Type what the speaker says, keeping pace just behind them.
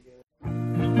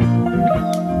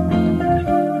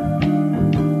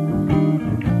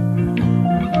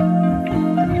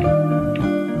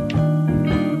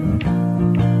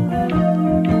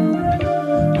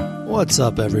What's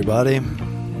up, everybody?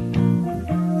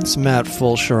 It's Matt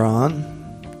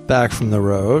Fulcheron, back from the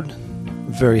road.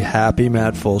 Very happy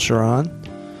Matt Fulcheron.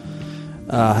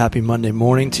 Happy Monday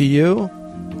morning to you.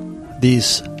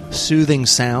 These soothing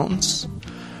sounds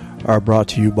are brought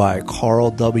to you by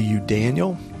Carl W.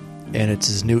 Daniel, and it's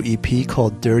his new EP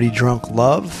called Dirty Drunk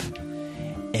Love.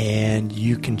 And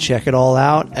you can check it all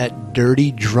out at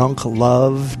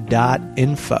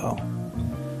dirtydrunklove.info.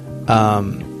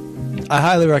 I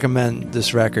highly recommend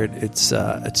this record. It's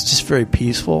just very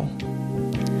peaceful,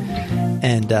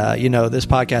 and this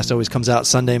podcast always comes out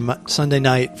Sunday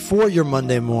night for your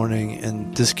Monday morning,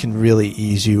 and this can really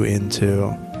ease you into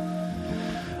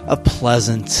a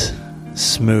pleasant,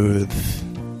 smooth,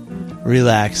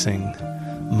 relaxing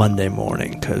Monday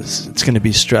morning because it's going to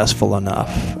be stressful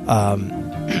enough.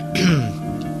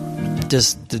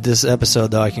 This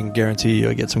episode, though, I can guarantee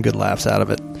you'll get some good laughs out of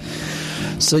it.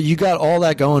 So you got all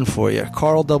that going for you.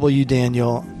 Carl W.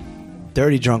 Daniel,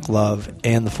 Dirty Drunk Love,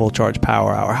 and the Full Charge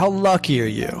Power Hour. How lucky are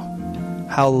you?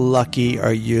 How lucky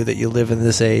are you that you live in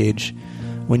this age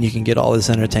when you can get all this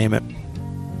entertainment?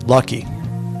 Lucky.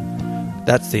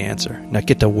 That's the answer. Now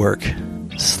get to work,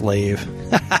 slave.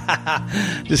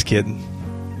 Just kidding.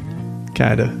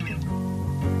 Kinda.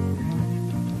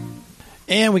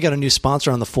 And we got a new sponsor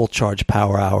on the Full Charge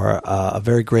Power Hour, a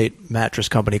very great mattress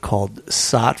company called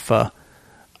Satva.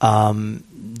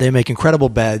 They make incredible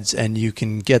beds, and you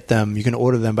can get them. You can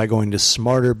order them by going to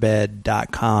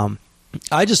smarterbed.com.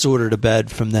 I just ordered a bed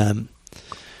from them.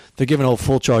 They're giving a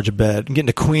full charge of bed. I'm getting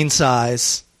a queen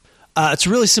size. It's a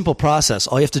really simple process.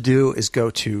 All you have to do is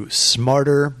go to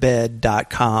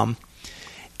smarterbed.com,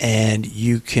 and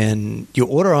you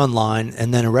order online,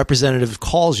 and then a representative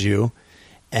calls you,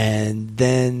 and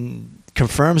then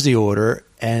confirms the order,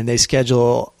 and they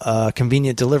schedule a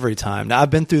convenient delivery time. Now, I've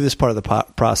been through this part of the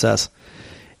process.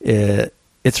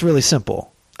 It's really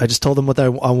simple. I just told them what I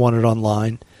wanted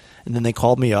online, and then they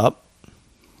called me up.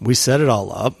 We set it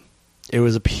all up. It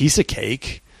was a piece of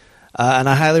cake, and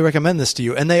I highly recommend this to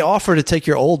you. And they offer to take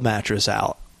your old mattress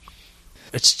out.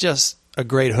 It's just a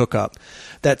great hookup.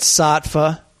 That's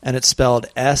Satva, and it's spelled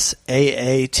Saatva,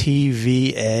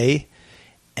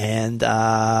 and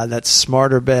that's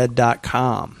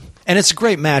smarterbed.com. And it's a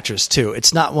great mattress, too.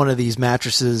 It's not one of these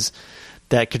mattresses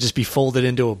that could just be folded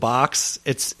into a box.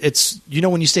 It's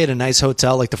when you stay at a nice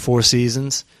hotel like the Four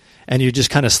Seasons and you're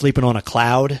just kind of sleeping on a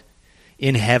cloud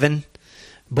in heaven,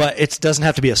 but it doesn't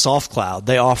have to be a soft cloud.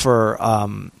 They offer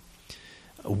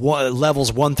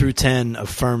levels 1 through 10 of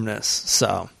firmness.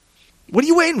 So what are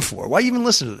you waiting for? Why even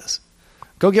listen to this?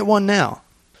 Go get one now.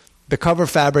 The cover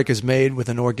fabric is made with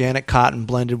an organic cotton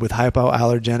blended with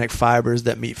hypoallergenic fibers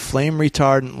that meet flame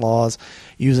retardant laws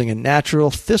using a natural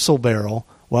thistle barrel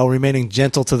while remaining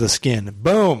gentle to the skin.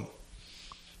 Boom!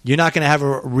 You're not going to have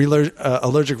an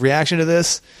allergic reaction to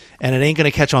this, and it ain't going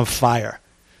to catch on fire.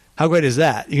 How great is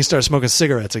that? You can start smoking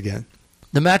cigarettes again.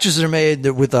 The mattresses are made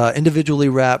with individually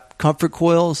wrapped comfort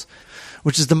coils,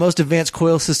 which is the most advanced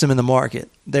coil system in the market.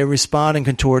 They respond and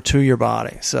contort to your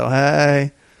body. So,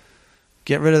 hey,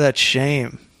 get rid of that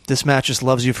shame. This mattress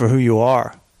loves you for who you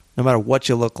are, no matter what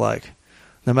you look like,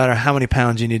 no matter how many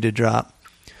pounds you need to drop.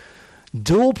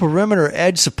 Dual perimeter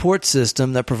edge support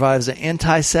system that provides an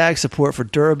anti-sag support for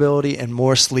durability and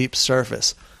more sleep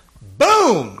surface.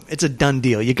 Boom! It's a done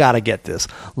deal. You got to get this.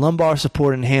 Lumbar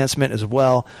support enhancement as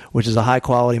well, which is a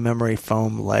high-quality memory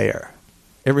foam layer.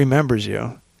 It remembers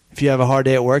you. If you have a hard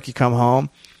day at work, you come home,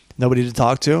 nobody to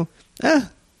talk to,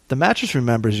 the mattress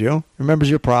remembers you, remembers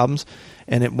your problems,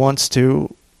 and it wants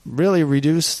to really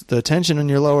reduce the tension in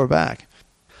your lower back.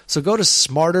 So go to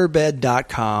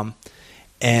smarterbed.com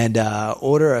and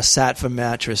order a Satva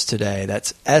mattress today.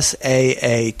 That's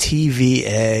Saatva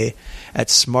at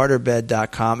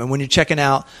smarterbed.com. And when you're checking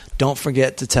out, don't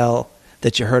forget to tell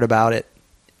that you heard about it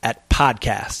at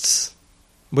podcasts.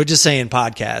 We're just saying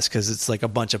podcast because it's like a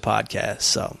bunch of podcasts.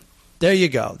 So there you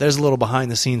go. There's a little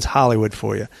behind-the-scenes Hollywood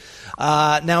for you.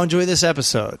 Now enjoy this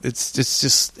episode.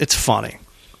 It's funny.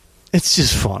 It's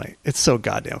just funny. It's so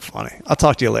goddamn funny. I'll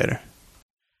talk to you later.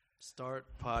 Start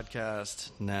podcast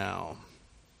now.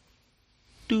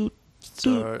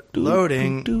 Start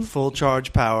loading. Full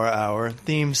Charge Power Hour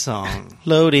theme song.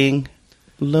 Loading.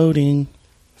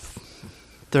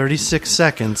 36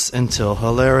 seconds until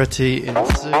hilarity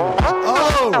ensues.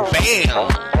 Oh, Bam!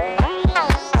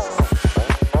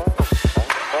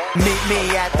 Meet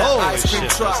me at the ice cream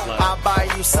truck. I'll buy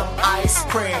you some ice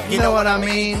cream. You know what I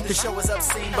mean? The show is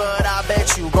obscene, but I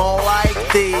bet you gon'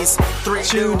 like these.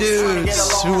 Two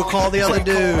dudes who will call the other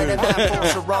dude.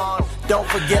 Don't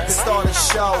forget to start the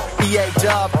show. EA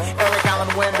Dub, Eric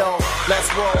Allen Wendell.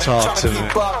 Let's roll. Talk to me.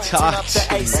 Talk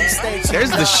to me.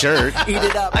 There's the shirt. Eat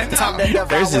it up.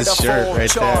 There's his shirt right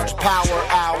there. Power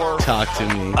hour. Talk to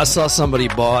me. I saw somebody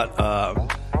bought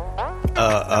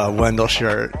a Wendell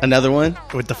shirt Another one?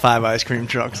 with the 5 ice cream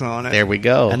trucks on it. There we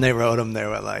go. And they wrote him. They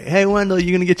were like, "Hey, Wendell,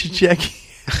 you gonna get your check?"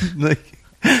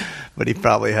 But he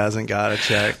probably hasn't got a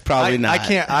check. Probably not.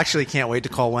 I can't wait to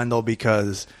call Wendell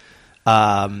because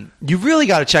you really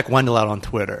got to check Wendell out on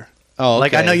Twitter. Oh, okay.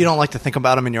 Like, I know you don't like to think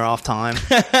about him in your off time,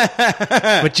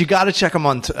 but you got to check him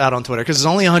out on Twitter because it's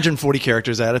only 140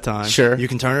 characters at a time. Sure. You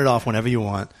can turn it off whenever you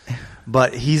want.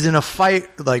 But he's in a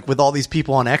fight like with all these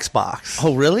people on Xbox.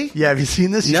 Oh, really? Yeah, have you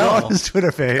seen this? No. On his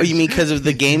Twitter page. Oh, you mean because of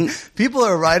the game? People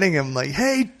are writing him like,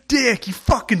 "Hey, Dick, you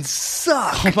fucking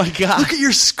suck. Oh, my God. Look at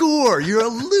your score. You're a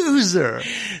loser."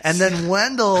 And then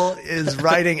Wendell is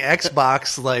writing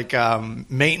Xbox like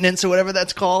maintenance or whatever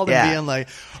that's called and being like,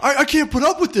 I can't put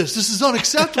up with this. This is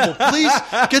unacceptable. Please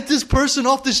get this person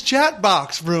off this chat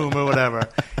box room or whatever.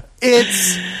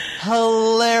 It's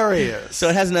hilarious. So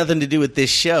it has nothing to do with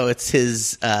this show. It's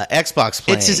his Xbox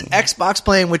playing. It's his Xbox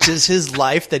playing, which is his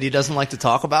life that he doesn't like to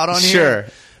talk about on here. Sure.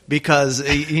 Because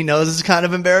he knows it's kind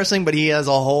of embarrassing, but he has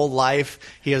a whole life.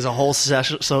 He has a whole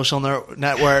social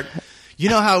network. You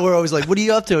know how we're always like, "What are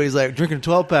you up to?" He's like, "Drinking a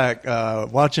 12-pack,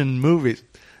 watching movies."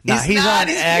 Nah, he's on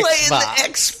Xbox. Playing the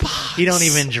Xbox. He don't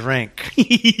even drink.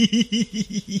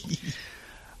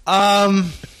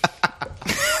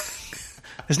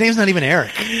 His name's not even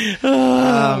Eric.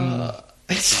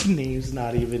 His name's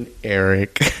not even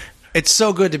Eric. It's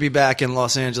so good to be back in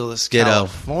Los Angeles, Ditto.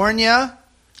 California.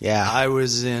 Yeah. I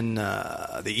was in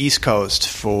the East Coast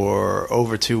for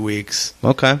over 2 weeks.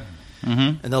 Okay.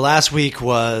 And the last week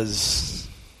was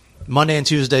Monday and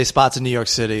Tuesday, spots in New York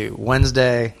City.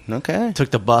 Wednesday, Okay.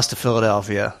 took the bus to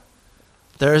Philadelphia.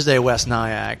 Thursday, West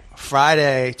Nyack.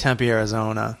 Friday, Tempe,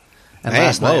 Arizona. And Hey,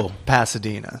 last whoa. night,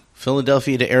 Pasadena.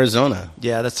 Philadelphia to Arizona.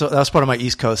 Yeah, that was part of my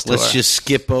East Coast tour. Let's just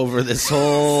skip over this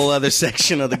whole other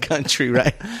section of the country,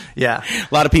 right? Yeah.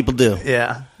 A lot of people do.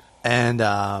 Yeah. And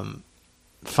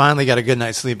finally got a good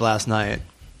night's sleep last night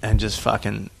and just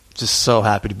so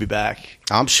happy to be back.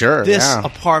 I'm sure. This yeah.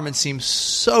 apartment seems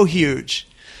so huge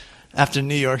after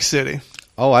New York City.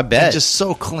 Oh, I bet. And just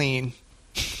so clean.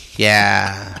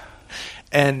 Yeah.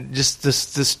 And just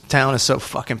this town is so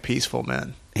fucking peaceful,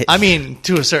 man. I mean,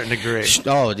 to a certain degree.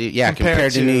 Oh, dude, yeah.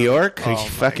 Compared to New York? Are you oh my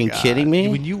fucking God. kidding me?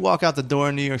 When you walk out the door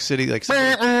in New York City, like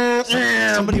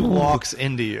somebody walks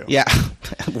into you. Yeah.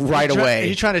 Right away.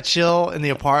 You're trying to chill in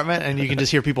the apartment, and you can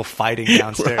just hear people fighting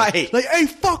downstairs. Right. Like, "Hey,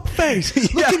 fuck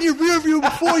face, look in your rear view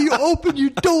before you open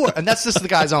your door." And that's just the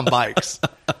guys on bikes.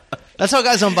 That's how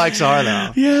guys on bikes are,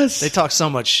 though. Yes. They talk so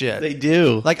much shit. They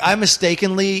do. Like, I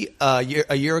mistakenly, a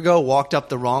year ago, walked up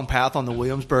the wrong path on the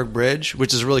Williamsburg Bridge,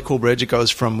 which is a really cool bridge. It goes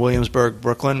from Williamsburg,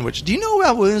 Brooklyn, do you know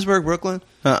about Williamsburg, Brooklyn?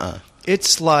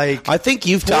 It's like... I think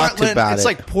you've talked about it. It's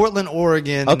like Portland,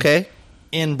 Oregon. Okay.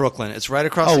 In Brooklyn. It's right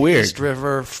across the weird. East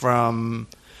River from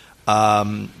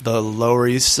the Lower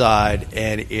East Side,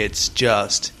 and it's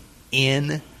just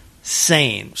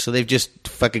insane. So they've just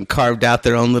fucking carved out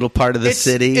their own little part of the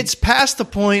city? It's past the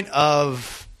point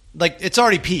of... Like, it's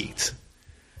already peaked.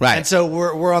 Right. And so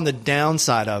we're on the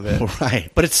downside of it. Right.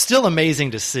 But it's still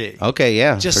amazing to see. Okay,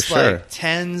 yeah, Just for like sure.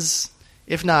 tens,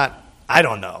 if not, I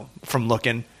don't know from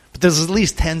looking, but there's at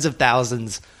least tens of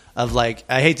thousands of, like,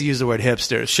 I hate to use the word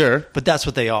hipsters. Sure. But that's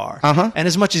what they are. Uh-huh. And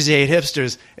as much as you hate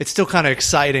hipsters, it's still kind of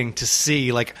exciting to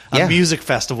see, like, a music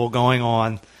festival going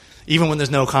on, even when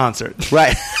there's no concert.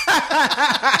 Right.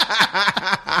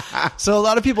 So a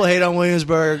lot of people hate on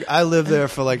Williamsburg. I lived there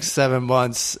for like 7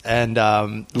 months, and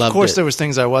of course there was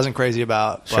things I wasn't crazy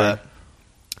about. Sure. But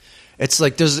it's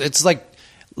like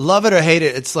love it or hate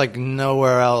it. It's like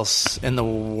nowhere else in the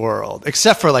world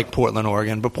except for like Portland,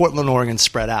 Oregon. But Portland, Oregon's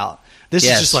spread out. This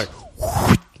is just like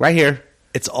right here.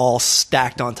 It's all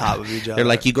stacked on top of each other. They're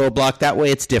like, you go a block that way,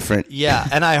 it's different. Yeah,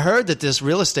 and I heard that this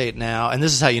real estate now, and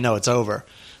this is how you know it's over.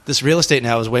 This real estate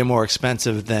now is way more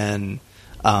expensive than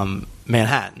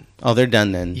Manhattan. Oh, they're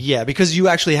done then. Yeah, because you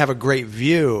actually have a great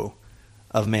view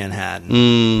of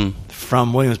Manhattan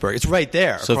from Williamsburg. It's right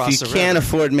there. So if you can't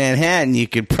afford Manhattan, you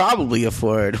could probably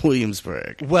afford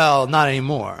Williamsburg. Well, not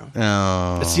anymore.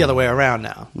 Oh. It's the other way around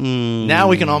now. Now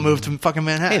we can all move to fucking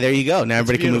Manhattan. Hey, there you go. Now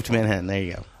everybody can move to beautiful. Manhattan. There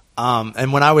you go.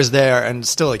 And when I was there, and it's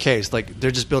still the case, like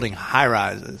they're just building high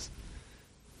rises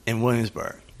in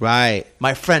Williamsburg. Right.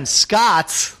 My friend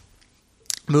Scott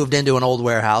moved into an old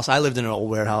warehouse. I lived in an old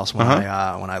warehouse when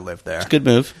I lived there. It's a good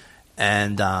move.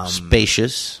 And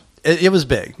spacious. It was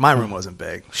big. My room wasn't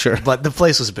big. Sure. But the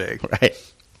place was big. Right.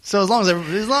 So as long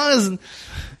as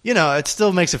it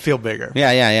still makes it feel bigger.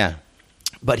 Yeah.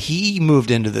 But he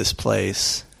moved into this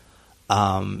place,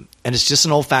 and it's just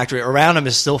an old factory. Around him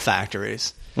is still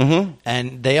factories. Mm-hmm.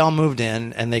 And they all moved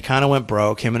in, and they kind of went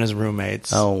broke, him and his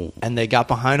roommates. Oh. And they got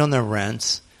behind on their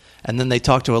rents. And then they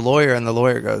talked to a lawyer, and the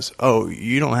lawyer goes, "Oh,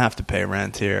 you don't have to pay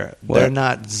rent here. What? They're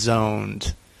not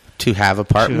zoned To have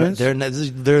apartments? They're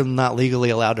not legally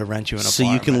allowed to rent you an So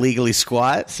apartment. you can legally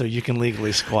squat? So you can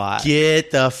legally squat. Get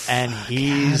the fuck And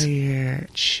he's outta here.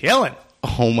 chilling.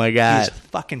 Oh, my God. He's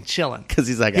fucking chilling. Because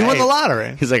he's like, He won the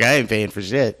lottery. He's like, I ain't paying for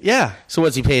shit. Yeah. So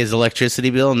what's he pay? His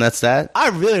electricity bill, and that's that? I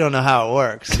really don't know how it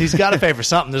works. He's got to pay for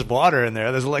something. There's water in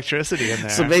there. There's electricity in there.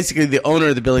 So basically, the owner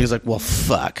of the building is like, well,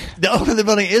 fuck. The owner of the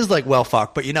building is like, well,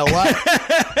 fuck. But you know what?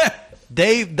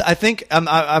 I think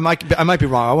I might be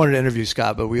wrong. I wanted to interview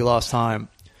Scott, but we lost time.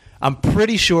 I'm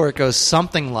pretty sure it goes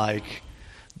something like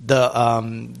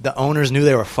the owners knew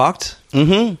they were fucked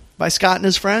by Scott and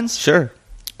his friends. Sure.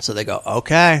 So they go,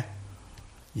 okay,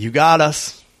 you got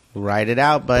us. Write it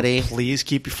out, buddy. Please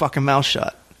keep your fucking mouth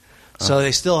shut. So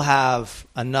they still have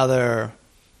another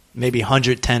maybe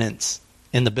 100 tenants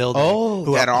in the building.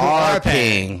 Oh, that who are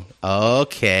paying.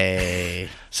 Okay.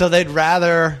 So they'd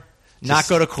rather not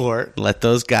go to court. Let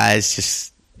those guys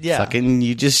just fucking,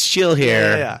 you just chill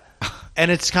here. Yeah. And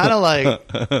it's kind of like,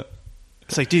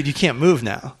 it's like, dude, you can't move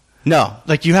now. No.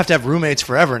 Like, you have to have roommates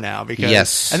forever now. Because,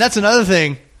 Yes. And that's another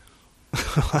thing.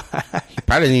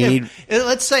 Probably need.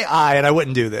 Let's say and I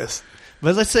wouldn't do this,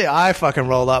 but let's say I fucking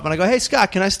roll up and I go, hey,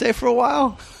 Scott, can I stay for a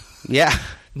while? Yeah.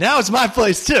 Now it's my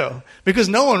place, too, because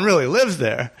no one really lives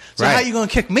there. So Right. how are you going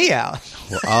to kick me out?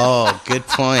 Oh, good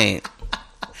point.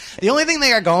 The only thing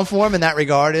they got going for them in that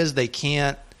regard is they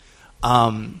can't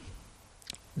no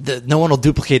one will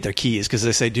duplicate their keys because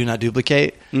they say do not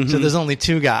duplicate. So there's only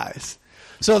two guys.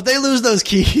 So if they lose those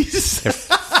keys, They're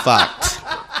fucked.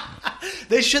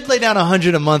 they should lay down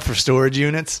 $100 a month for storage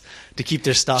units to keep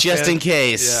their stuff Just in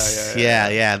case.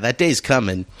 Yeah. That day's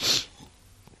coming.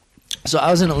 So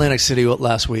I was in Atlantic City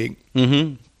last week.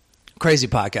 Mm-hmm. Crazy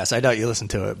podcast. I doubt you listen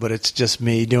to it, but it's just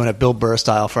me doing it Bill Burr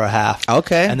style for a half.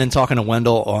 Okay. And then talking to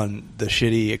Wendell on the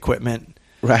shitty equipment.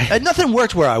 Right. And nothing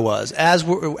worked where I was, as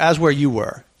where you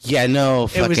were. Yeah, no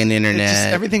fucking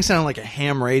internet. Everything sounded like a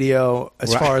ham radio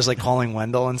as far as like calling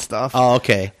Wendell and stuff. Oh,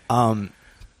 okay.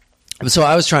 So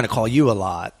I was trying to call you a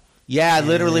lot. Yeah,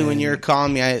 literally when you were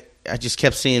calling me, I just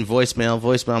kept seeing voicemail.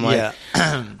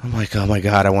 I'm like, oh my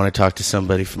God, I want to talk to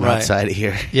somebody from outside of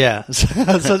here. Yeah.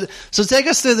 So take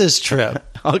us through this trip.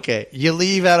 Okay. You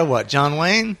leave out of what? John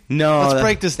Wayne? No. Let's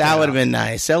break this down. That would have been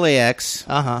nice. LAX.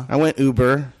 Uh-huh. I went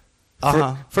Uber.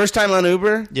 First time on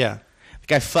Uber. Yeah. The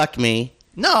guy fucked me.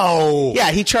 No.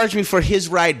 Yeah, he charged me for his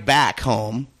ride back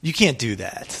home. You can't do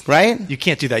that. Right? You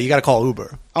can't do that. You got to call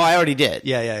Uber. Oh, I already did.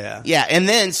 Yeah. Yeah, and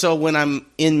then so when I'm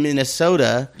in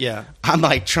Minnesota, I'm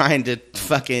like trying to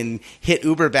fucking hit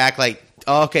Uber back like,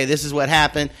 oh, okay, this is what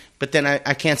happened, but then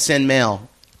I can't send mail.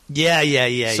 Yeah.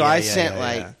 So I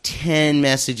sent 10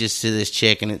 messages to this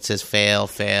chick and it says fail.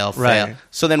 Right.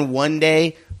 So then one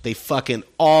day they fucking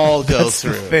all go That's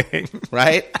through. the thing.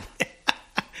 Right?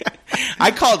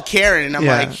 I called Karen and I'm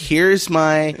like, here's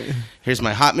my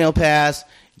Hotmail pass.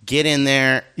 Get in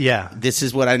there. Yeah. This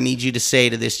is what I need you to say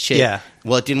to this chick. Yeah.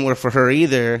 Well, it didn't work for her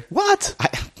either. What? I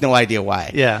have no idea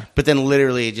why. Yeah. But then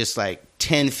literally just like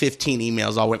 10, 15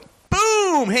 emails all went,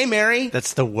 boom, hey, Mary.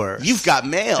 That's the worst. You've got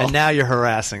mail. And now you're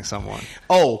harassing someone.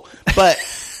 Oh, but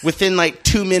within like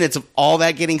 2 minutes of all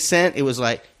that getting sent, it was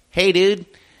like, hey, dude,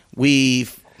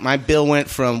 my bill went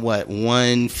from what,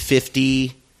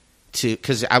 $150 to,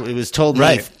 because it was told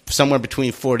me somewhere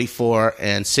between $44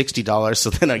 and $60. So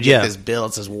then I get this bill,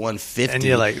 it says $150. And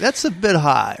you're like, that's a bit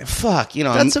high. Fuck, you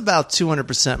know. That's about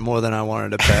 200% more than I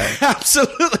wanted to pay.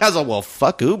 Absolutely. I was like, well,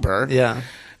 fuck Uber. Yeah.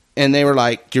 And they were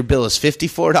like, your bill is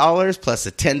 $54 plus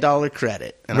a $10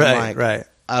 credit. And I'm like,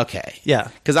 okay. Yeah.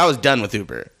 Because I was done with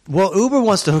Uber. Well, Uber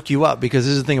wants to hook you up because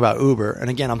this is the thing about Uber. And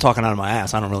again, I'm talking out of my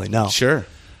ass. I don't really know. Sure.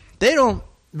 They don't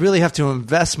really have to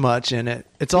invest much in it.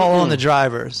 It's all on the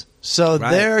drivers. So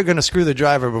they're going to screw the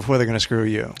driver before they're going to screw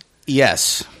you.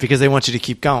 Yes. Because they want you to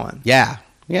keep going. Yeah.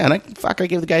 Yeah, and I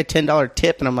gave the guy a $10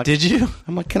 tip, and I'm like... Did you?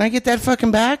 I'm like, can I get that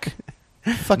fucking back?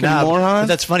 Fucking moron. But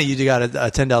that's funny. You got a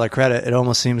 $10 credit. It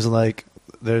almost seems like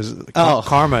there's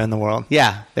karma in the world.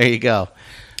 Yeah, there you go.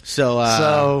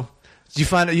 So you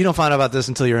don't find out about this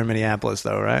until you're in Minneapolis,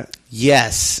 though, right?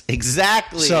 Yes,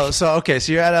 exactly. So okay.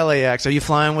 So you're at LAX. Are you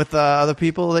flying with other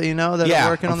people that you know that are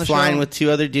working on the show? Yeah, I'm flying with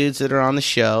two other dudes that are on the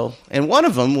show, and one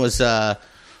of them was like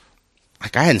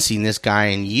I hadn't seen this guy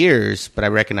in years, but I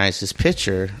recognized his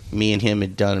picture. Me and him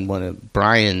had done one of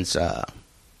Brian's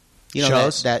You know,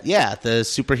 shows? the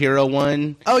superhero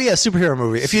one. Oh, yeah, superhero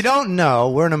movie. If you don't know,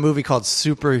 we're in a movie called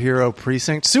Superhero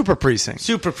Precinct. Super Precinct.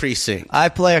 Super Precinct. I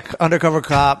play an undercover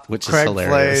cop. Which is Craig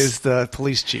hilarious. plays the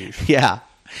police chief. Yeah.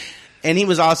 And he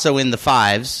was also in The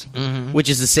Fives, which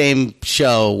is the same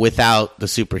show without the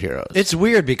superheroes. It's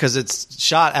weird because it's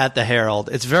shot at the Herald.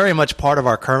 It's very much part of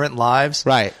our current lives.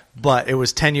 Right. But it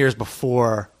was 10 years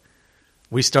before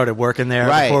we started working there,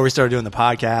 Right. before we started doing the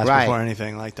podcast, Right. before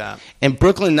anything like that. And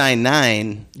Brooklyn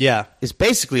Nine-Nine Yeah. is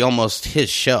basically almost his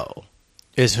show.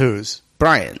 Is whose?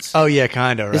 Brian's. Oh, yeah,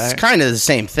 kind of, right? It's kind of the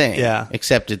same thing. Yeah.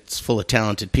 Except it's full of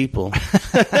talented people.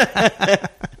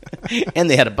 And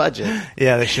they had a budget.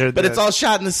 Yeah, they sure But did. it's all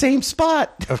shot in the same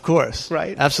spot. Of course.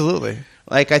 Right. Absolutely.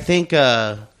 Like, I think,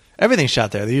 Everything's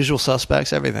shot there. The usual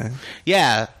suspects, everything.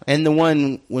 yeah. And the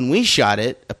one, when we shot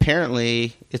it,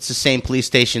 apparently it's the same police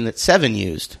station that Seven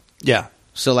used. Yeah.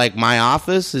 So, like, my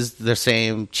office is the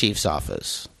same chief's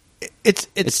office.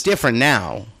 It's different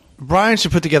now. Brian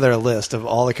should put together a list of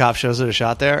all the cop shows that are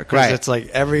shot there. Because Right. it's like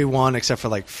every one except for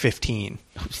like 15.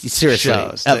 Seriously.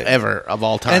 Shows. Ever, of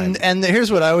all time. And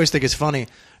here's what I always think is funny.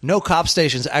 No cop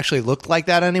stations actually look like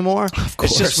that anymore. Of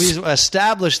course. It's just we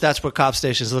established that's what cop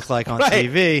stations look like on Right.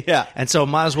 TV. Yeah. And so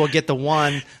might as well get the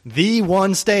one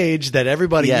stage that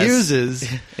everybody Yes. uses.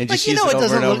 And just use it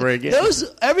over and over again.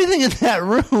 Everything in that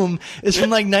room is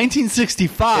from like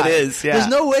 1965. It is, yeah. There's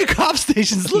no way cop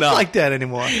stations look No. like that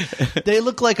anymore. They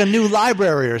look like a new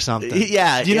library or something.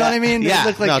 Yeah, Do you know yeah. what I mean? Yeah. They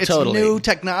look like No, it's totally. new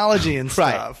technology and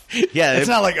Right. stuff. Yeah, It's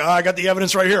not like, oh, I got the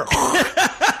evidence right here.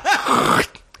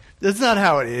 That's not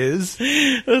how it is.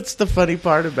 That's the funny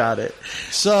part about it.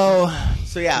 So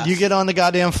yeah. you get on the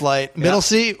goddamn flight. Middle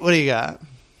seat, what do you got?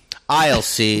 Aisle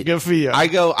seat. Good for you.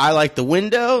 I like the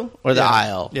window or the Yeah.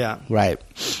 aisle. Yeah. Right.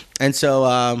 And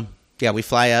so, we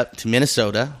fly up to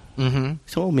Minnesota. Mm-hmm.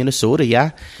 So, Minnesota,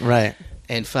 yeah. Right.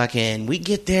 And fucking, we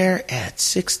get there at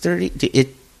 6:30.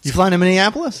 You flying to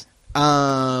Minneapolis?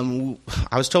 I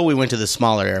was told we went to the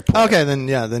smaller airport. Okay, then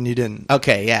you didn't.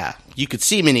 Okay, yeah. You could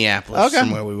see Minneapolis Okay.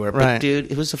 from where we were. But, Right.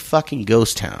 dude, it was a fucking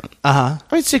ghost town. Uh-huh.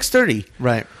 I mean, 6:30.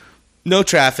 Right. No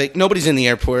traffic. Nobody's in the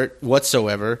airport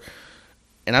whatsoever.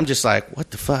 And I'm just like,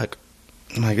 what the fuck?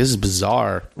 I'm like, this is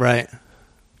bizarre. Right.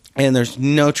 And there's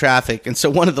no traffic. And so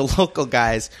one of the local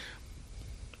guys,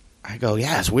 I go,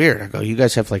 yeah, it's weird. I go, you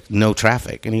guys have like no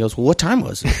traffic. And he goes, well, what time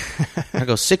was it? I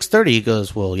go, 6:30. He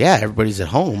goes, well, yeah, everybody's at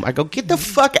home. I go, get the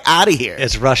fuck out of here.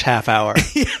 It's rush half hour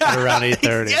at around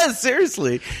 8:30. Yeah,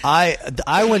 seriously. I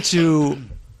went to.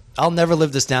 I'll never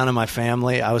live this down in my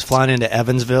family. I was flying into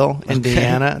Evansville,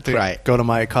 Indiana, to Right. go to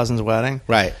my cousin's wedding.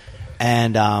 Right.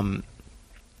 And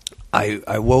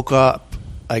I woke up.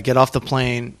 I get off the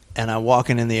plane and I walk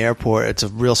in the airport. It's a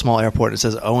real small airport. It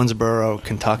says Owensboro,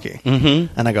 Kentucky.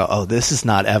 Mm-hmm. And I go, oh, this is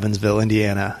not Evansville,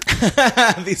 Indiana.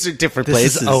 These are different This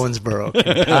places. is Owensboro,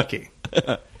 Kentucky.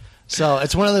 So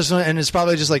it's one of those, and it's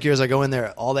probably just like yours. I go in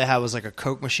there, all they have was like a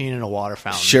Coke machine and a water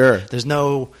fountain. Sure. There's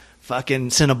no fucking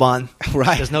Cinnabon.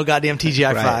 Right. There's no goddamn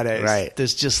TGI Right, Fridays. right.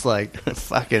 There's just like a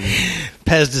fucking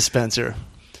Pez dispenser.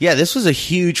 Yeah, this was a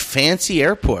huge, fancy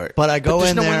airport. But I go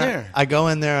there's in no there. one there. I go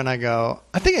in there and I go.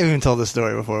 I think I even told this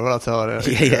story before, but I'll tell it.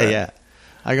 Yeah.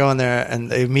 I go in there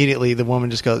and immediately the woman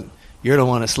just goes, "You're the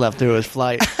one that slept through his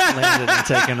flight, landed and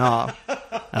taken off."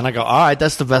 And I go, "All right,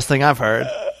 that's the best thing I've heard.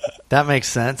 That makes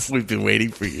sense." We've been waiting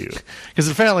for you. Because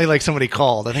apparently, like, somebody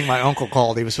called. I think my uncle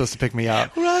called. He was supposed to pick me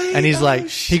up. Right. And he's Oh, like,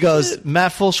 he goes, was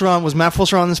Matt Fulcher on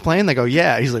this plane? They go,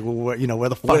 yeah. He's like, well, where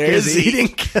the fuck Where is is he? he? He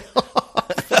didn't get off.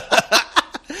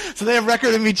 So they have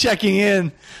record of me checking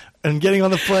in and getting on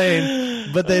the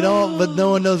plane, but but no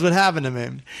one knows what happened to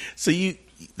me. So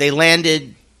they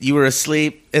landed, you were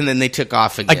asleep, and then they took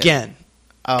off again.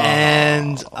 Oh.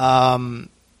 And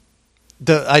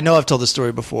I know I've told this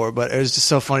story before, but it was just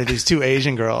so funny. These two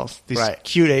Asian girls, these Right.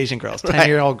 cute Asian girls,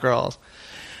 10-year-old girls,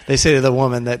 they say to the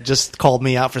woman that just called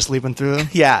me out for sleeping through them,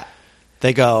 Yeah.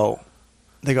 they go,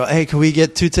 hey, can we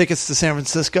get 2 tickets to San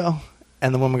Francisco?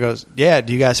 And the woman goes, yeah,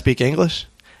 do you guys speak English?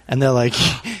 And they're like,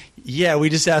 yeah, we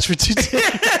just asked for 2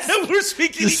 tickets. We're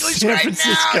speaking To English San right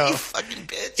Francisco. now, you fucking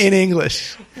bitch. In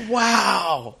English.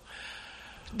 Wow.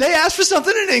 They asked for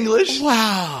something in English.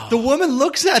 Wow. The woman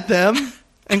looks at them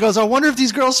and goes, I wonder if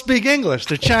these girls speak English.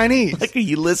 They're Chinese. Like, are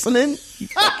you listening? You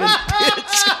fucking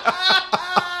bitch.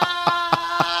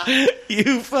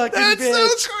 You fucking That's bitch.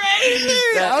 so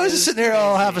crazy. I was just sitting there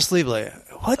all half asleep like,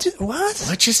 what?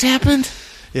 What just happened?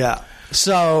 Yeah.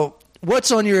 So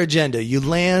what's on your agenda? You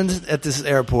land at this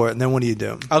airport, and then what do you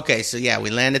do? Okay, so yeah,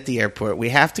 we land at the airport. We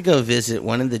have to go visit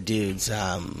one of the dudes'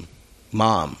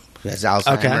 mom who has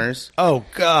Alzheimer's. Oh,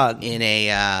 God. In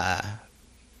a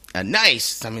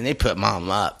nice. I mean, they put mom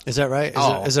up. Is that right?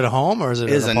 Is it a home or is it?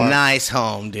 It is an a apartment? nice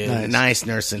home, dude. Nice. A nice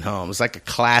nursing home. It's like a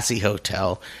classy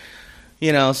hotel.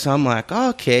 You know, so I'm like,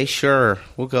 okay, sure,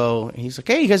 we'll go. And he's like,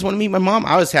 hey, you guys want to meet my mom?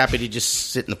 I was happy to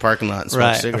just sit in the parking lot and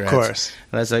smoke cigarettes. Of course.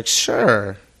 And I was like,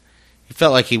 sure. He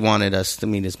felt like he wanted us to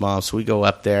meet his mom, so we go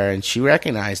up there, and she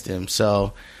recognized him.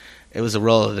 So it was a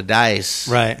roll of the dice.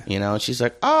 Right. You know, and she's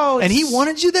like, oh. And he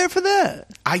wanted you there for that?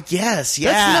 I guess,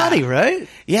 yeah. That's nutty, right?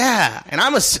 Yeah. And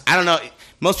I don't know.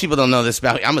 Most people don't know this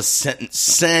about me. I'm a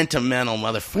sentimental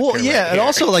motherfucker. Well, yeah, and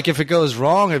also, like, if it goes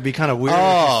wrong, it'd be kind of weird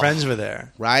if your friends were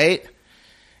there. Right?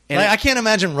 And like, I can't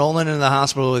imagine rolling into the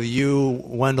hospital with you,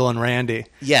 Wendell, and Randy.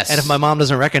 Yes. And if my mom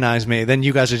doesn't recognize me, then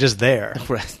you guys are just there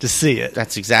to see it.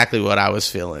 That's exactly what I was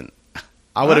feeling.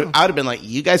 I would have been like,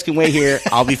 you guys can wait here.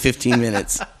 I'll be 15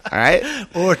 minutes. All right?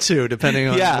 Or 2, depending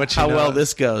on how well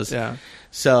this goes. Yeah.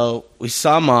 So we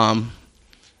saw mom,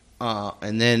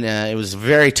 and then it was a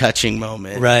very touching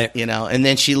moment. Right. You know, and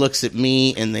then she looks at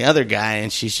me and the other guy,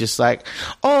 and she's just like,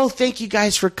 oh, thank you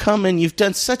guys for coming. You've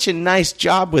done such a nice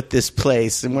job with this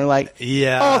place. And we're like,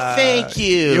 yeah. Oh, thank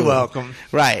you. You're welcome.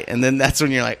 Right. And then that's when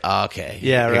you're like, oh, okay.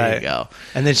 Yeah, here right. you go.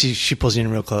 And then she pulls you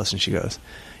in real close, and she goes,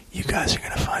 you guys are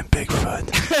going to find Bigfoot.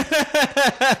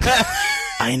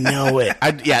 I know it.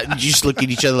 You just look at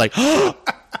each other like, oh,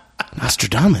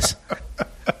 Nostradamus.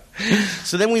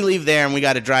 So then we leave there, and we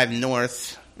got to drive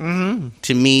north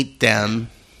to meet them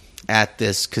at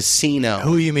this casino.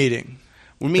 Who are you meeting?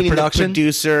 We're meeting the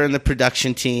producer and the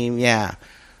production team, yeah.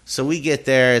 So we get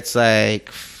there, it's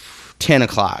like 10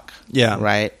 o'clock. Yeah.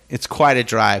 Right? It's quite a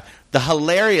drive. The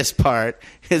hilarious part,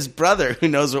 his brother, who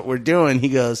knows what we're doing, he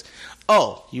goes,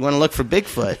 oh, you want to look for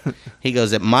Bigfoot? He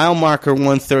goes, at mile marker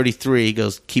 133, he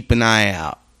goes, keep an eye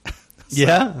out.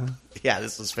 Yeah. Yeah,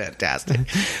 this was fantastic.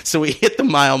 So we hit the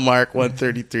mile mark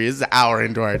 133. This is an hour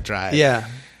into our drive. Yeah.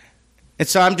 And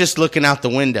so I'm just looking out the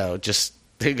window.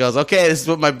 He goes, okay, this is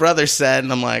what my brother said.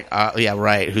 And I'm like, yeah,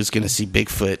 right. Who's going to see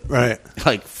Bigfoot? Right.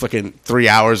 Like fucking 3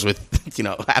 hours with,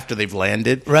 after they've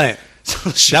landed. Right. So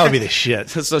that would be the shit.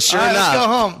 So sure enough. Let's go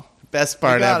home. Best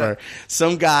part ever.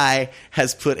 Some guy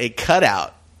has put a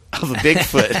cutout of a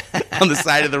Bigfoot on the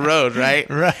side of the road, right?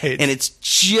 Right. And it's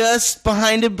just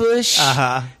behind a bush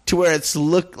to where it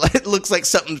looks like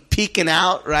something's peeking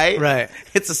out, right? Right.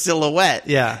 It's a silhouette.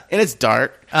 Yeah. And it's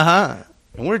dark. And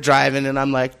we're driving, and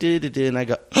I'm like, do-do-do, and I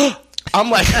go, I'm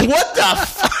like, what the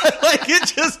fuck? Like, it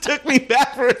just took me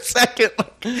back for a second.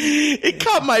 Like, it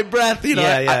caught my breath,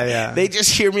 Yeah. They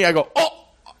just hear me, I go, oh.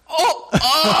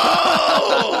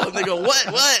 And they go,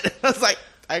 what?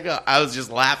 I was just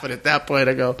laughing at that point.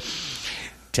 I go,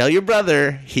 tell your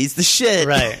brother he's the shit.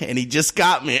 Right. And he just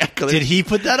got me. Did he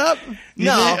put that up?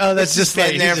 No. Oh, that's just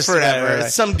been there forever.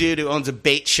 Right. Some dude who owns a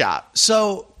bait shop.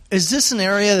 So is this an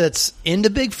area that's into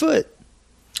Bigfoot?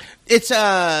 It's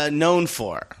known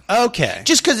for. Okay.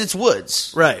 Just because it's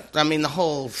woods. Right. I mean,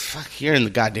 you're in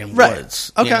the goddamn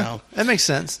woods. Okay. That makes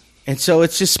sense. And so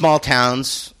it's just small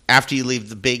towns. After you leave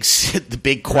the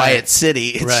big quiet city,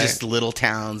 it's just little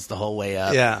towns the whole way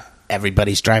up. Yeah.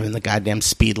 Everybody's driving the goddamn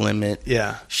speed limit.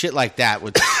 Yeah. Shit like that.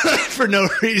 For no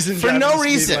reason. For no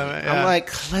reason. Limit, yeah. I'm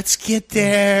like, let's get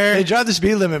there. They drive the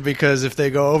speed limit because if they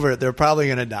go over it, they're probably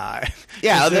going to die.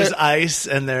 Yeah. There's ice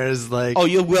and there's like... Oh,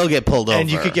 you will get pulled over.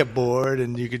 And you could get bored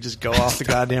and you could just go off the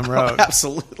goddamn road. Oh,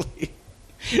 absolutely.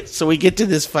 So we get to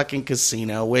this fucking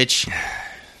casino, which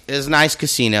is a nice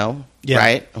casino. Yeah.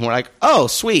 Right? And we're like, oh,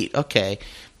 sweet. Okay.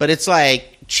 But it's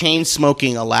like chain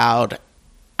smoking allowed.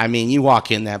 I mean, you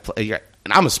walk in that place,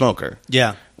 and I'm a smoker.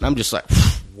 Yeah. And I'm just like,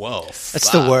 whoa.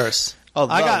 That's the worst. Oh,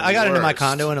 I got into my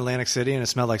condo in Atlantic City, and it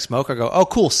smelled like smoke. I go, oh,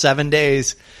 cool, 7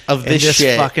 days of this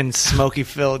shit. Fucking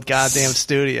smoky-filled goddamn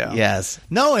studio. Yes.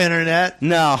 No internet.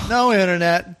 No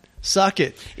internet. Suck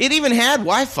it. It even had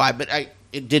Wi-Fi, but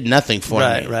it did nothing for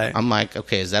me. Right. I'm like,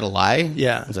 okay, is that a lie?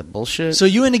 Yeah. Is that bullshit? So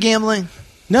you into gambling?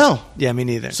 No. Yeah, me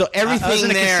neither. So everything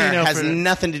there has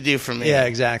nothing to do for me. Yeah,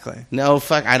 exactly. No,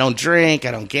 fuck, I don't drink,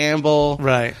 I don't gamble.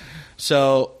 Right.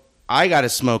 So I got a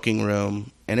smoking room,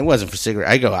 and it wasn't for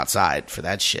cigarettes. I go outside for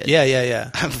that shit.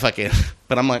 Yeah.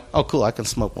 But I'm like, oh, cool, I can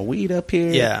smoke my weed up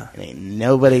here. Yeah. And ain't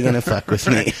nobody going to fuck with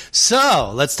me.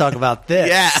 So let's talk about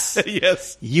this. Yeah,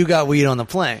 yes. You got weed on the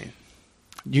plane.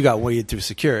 You got weed through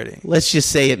security. Let's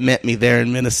just say it met me there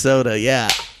in Minnesota, yeah.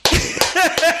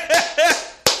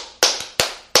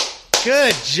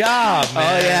 Good job,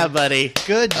 man. Oh, yeah, buddy.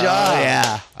 Good job. Oh,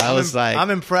 yeah.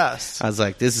 I'm impressed. I was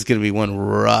like, this is going to be one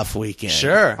rough weekend.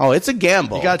 Sure. Oh, it's a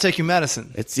gamble. You got to take your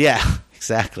medicine. Yeah,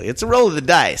 exactly. It's a roll of the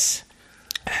dice.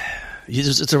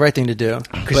 It's the right thing to do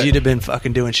because you'd have been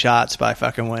fucking doing shots by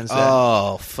fucking Wednesday.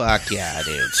 Oh, fuck yeah,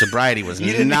 dude. Sobriety was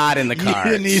not in the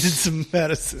cards. You needed some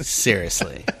medicine.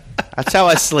 Seriously. That's how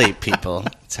I sleep, people.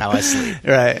 That's how I sleep.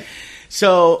 Right.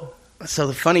 So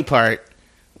the funny part,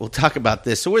 we'll talk about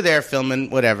this. So we're there filming,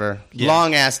 whatever,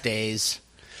 long-ass days.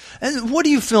 And what do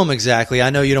you film exactly?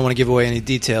 I know you don't want to give away any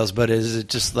details, but is it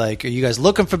just like, are you guys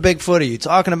looking for Bigfoot? Are you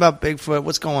talking about Bigfoot?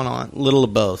 What's going on? A little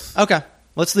of both. Okay.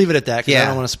 Let's leave it at that because I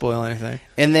don't want to spoil anything.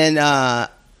 And then,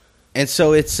 and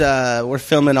so it's, we're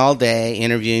filming all day,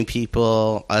 interviewing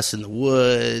people, us in the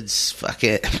woods, fuck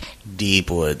it.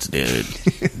 Deep woods, dude.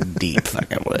 Deep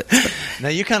fucking woods. Now,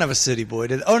 you're kind of a city boy.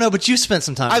 But you spent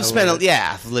some time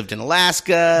I've lived in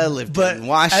Alaska, lived in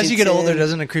Washington. As you get older,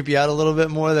 doesn't it creep you out a little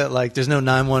bit more that, like, there's no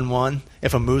 911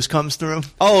 if a moose comes through?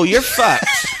 Oh, you're fucked.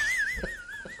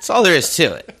 That's all there is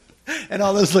to it. And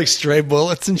all those, like, stray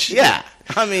bullets and shit. Yeah.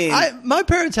 I mean... my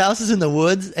parents' house is in the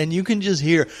woods, and you can just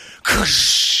hear...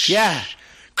 Yeah.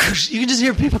 You can just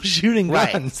hear people shooting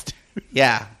right. guns. Dude.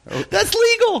 Yeah. That's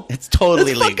legal. It's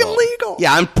totally That's legal. fucking legal.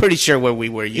 Yeah, I'm pretty sure where we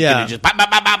were, you could have just... Pow, pow,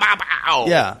 pow, pow, pow, pow.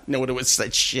 Yeah. No one would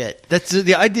say shit. That's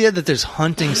the idea that there's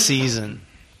hunting season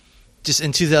just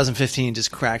in 2015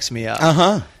 just cracks me up.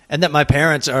 Uh-huh. And that my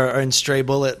parents are in stray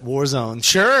bullet war zones.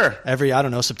 Sure. Every, I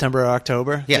don't know, September or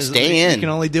October. Yeah, stay in. You can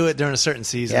only do it during a certain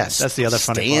season. Yes. That's the other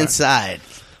funny part. Stay inside.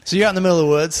 So you're out in the middle of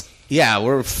the woods? Yeah,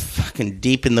 we're fucking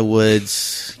deep in the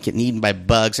woods, getting eaten by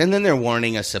bugs. And then they're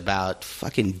warning us about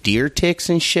fucking deer ticks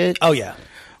and shit. Oh, yeah.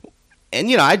 And,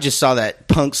 I just saw that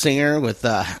punk singer with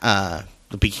the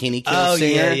Bikini Kill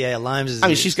singer. Yeah, Lyme disease. I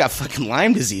mean, she's got fucking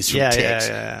Lyme disease from ticks.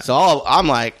 Yeah. So I'm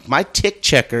like, my tick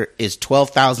checker is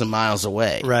 12,000 miles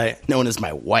away. Right. Known as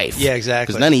my wife. Yeah,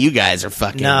 exactly. Because none of you guys are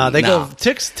fucking... No, they go...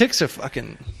 Ticks are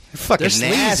fucking... They're fucking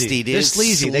they're nasty, sleazy. dude. They're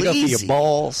sleazy. They go for your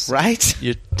balls. Right?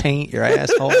 Your taint, your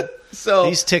asshole. So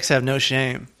these ticks have no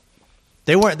shame.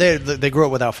 They grew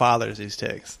up without fathers, these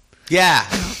ticks. Yeah.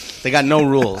 They got no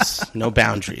rules, no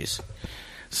boundaries.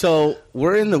 So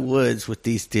we're in the woods with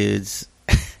these dudes.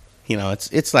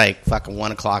 It's like fucking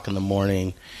 1 o'clock in the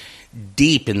morning,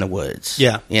 deep in the woods.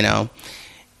 Yeah.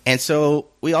 And so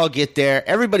we all get there.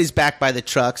 Everybody's back by the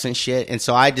trucks and shit. And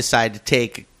so I decide to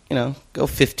take, go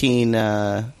 15.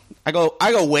 I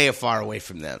go way far away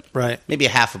from them. Right. Maybe a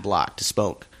half a block to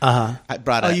smoke. Uh-huh. I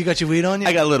brought you got your weed on you?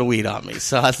 I got a little weed on me.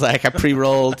 So I was like, I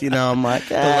pre-rolled, I'm like...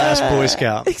 The last Boy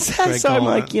Scout. Exactly. So I'm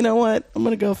like, you know what? I'm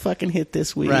going to go fucking hit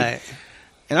this weed. Right.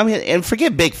 And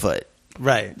forget Bigfoot.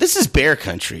 Right. This is bear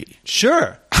country.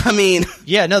 Sure. I mean...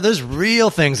 Yeah, no, there's real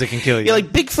things that can kill you. Yeah,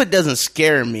 like, Bigfoot doesn't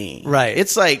scare me. Right.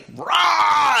 It's like, raw!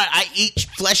 I eat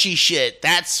fleshy shit.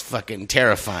 That's fucking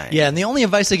terrifying. Yeah, and the only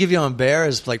advice they give you on bear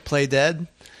is, like, play dead.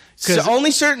 So only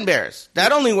certain bears.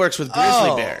 That only works with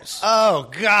grizzly bears.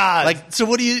 Oh, God. Like, so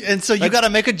what do you... And so you got to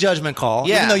make a judgment call,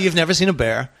 even though you've never seen a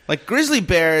bear. Like, grizzly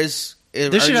bears...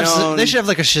 They should have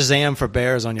like a Shazam for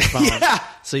bears on your phone. Yeah.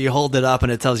 So you hold it up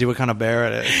and it tells you what kind of bear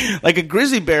it is. Like a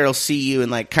grizzly bear will see you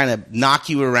and like kind of knock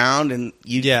you around, and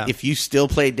if you still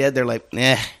play dead, they're like,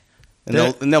 eh,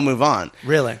 and they'll move on.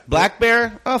 Really? Black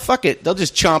bear? Oh, fuck it. They'll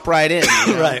just chomp right in.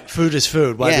 Right. Food is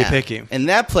food. Why be picky? And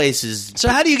that place is... So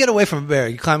how do you get away from a bear?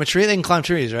 You climb a tree? They can climb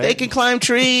trees, right? They can climb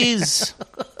trees.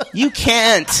 You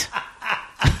can't.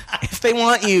 If they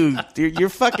want you,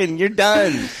 you're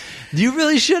done. You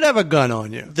really should have a gun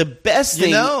on you. The best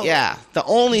thing, the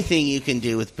only thing you can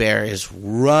do with bear is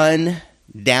run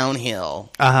downhill.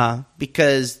 Uh-huh.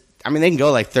 Because, I mean, they can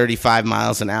go like 35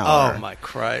 miles an hour. Oh, my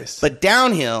Christ. But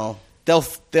downhill, they'll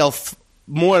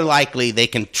more likely they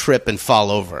can trip and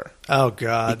fall over. Oh,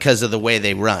 God. Because of the way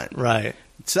they run. Right.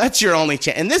 So that's your only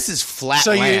chance. And this is flat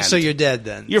land. So you're dead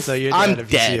then. I'm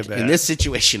dead. In this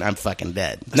situation, I'm fucking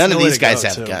dead. None of these guys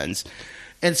have guns.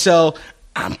 And so...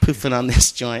 I'm poofing on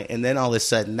this joint, and then all of a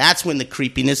sudden, that's when the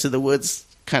creepiness of the woods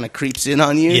kind of creeps in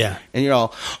on you. Yeah. And you're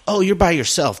all, oh, you're by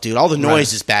yourself, dude. All the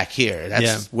noise is back here.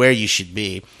 That's where you should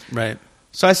be. Right.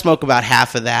 So I smoke about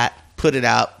half of that, put it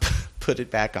out, put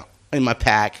it back in my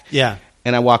pack. Yeah.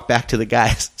 And I walk back to the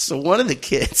guys. So one of the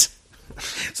kids,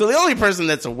 so the only person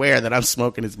that's aware that I'm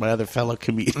smoking is my other fellow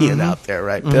comedian out there,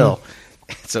 right, Bill.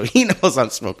 So he knows I'm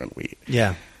smoking weed.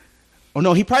 Yeah. Oh,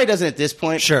 no, he probably doesn't at this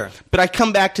point. Sure. But I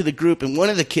come back to the group, and one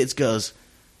of the kids goes,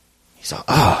 you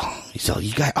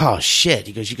guys, oh, shit.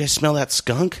 He goes, you guys smell that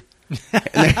skunk?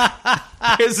 And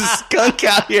there's a skunk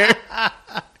out here.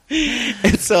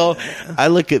 And so I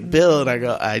look at Bill, and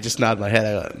I just nod my head.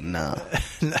 I go, no.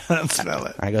 I don't smell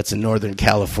it. I go, it's a Northern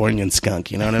Californian skunk.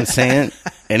 You know what I'm saying?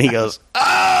 And he goes,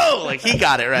 oh, like he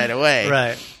got it right away.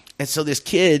 Right. And so this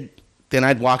kid... Then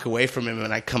I'd walk away from him,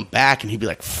 and I'd come back, and he'd be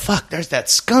like, fuck, there's that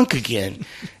skunk again.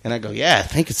 And I go, yeah, I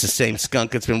think it's the same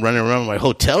skunk that's been running around my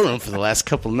hotel room for the last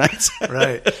couple nights.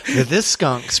 Right. This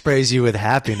skunk sprays you with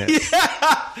happiness.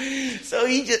 Yeah. So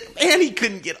he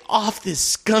couldn't get off this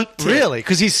skunk tip. Really?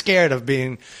 Because he's scared of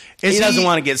being... He doesn't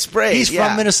want to get sprayed. He's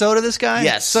from Minnesota, this guy?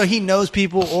 Yes. So he knows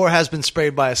people or has been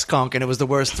sprayed by a skunk, and it was the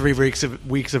worst 3 weeks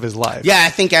of his life. Yeah,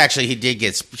 I think actually he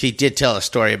did tell a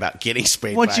story about getting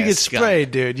sprayed by a skunk. Once you get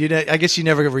sprayed, dude, I guess you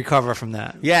never recover from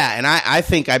that. Yeah, and I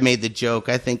think I made the joke.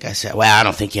 I think I said, well, I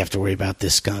don't think you have to worry about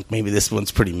this skunk. Maybe this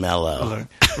one's pretty mellow.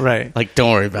 Right. Like,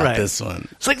 don't worry about this one.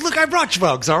 It's like, look, I brought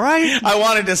drugs, all right? I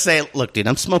wanted to say, look, dude,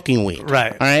 I'm smoking weed.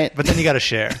 Right. All right? But then you got to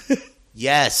share.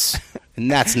 Yes. And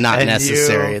that's not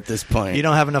necessary at this point. You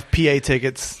don't have enough PA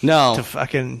tickets to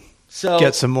fucking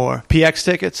get some more. PX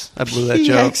tickets? I blew that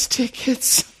joke. PX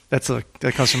tickets.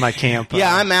 That comes from my camp.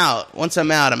 Yeah, I'm out. Once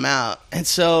I'm out, I'm out. And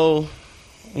so,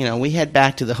 we head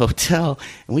back to the hotel,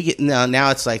 and we get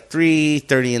now it's like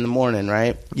 3:30 in the morning,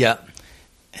 right? Yeah.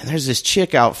 And there's this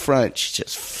chick out front. She's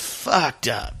just fucked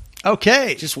up.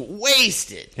 Okay. Just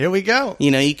wasted. Here we go.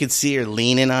 You could see her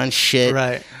leaning on shit.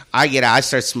 Right. I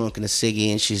start smoking a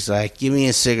ciggy, and she's like, give me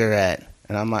a cigarette.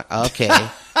 And I'm like, okay.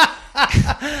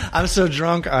 I'm so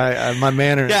drunk, my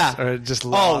manners are just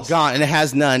lost. Oh, gone. And it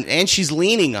has none. And she's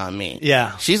leaning on me.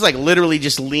 Yeah. She's like literally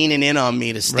just leaning in on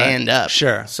me to stand up.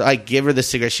 Sure. So I give her the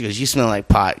cigarette. She goes, you smell like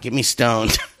pot. Get me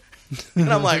stoned.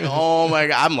 And I'm like, oh, my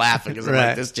God. I'm laughing because I'm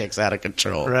like, this chick's out of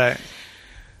control. Right.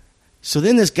 So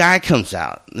then this guy comes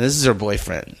out. This is her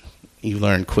boyfriend. You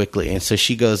learn quickly. And so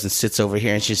she goes and sits over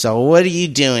here, and she says, well, what are you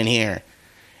doing here?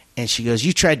 And she goes,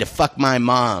 you tried to fuck my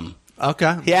mom.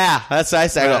 Okay. Yeah, that's what I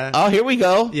said. I go, oh, here we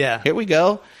go. Yeah. Here we go.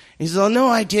 And he says, oh, no,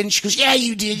 I didn't. She goes, yeah,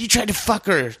 you did. You tried to fuck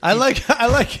her. I like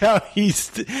how he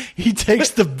takes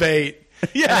the bait.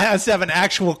 Yeah, and has to have an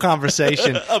actual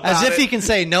conversation. As if he can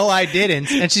say, no, I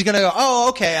didn't. And she's going to go, oh,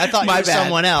 okay, I thought you were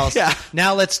someone else. Yeah.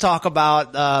 Now let's talk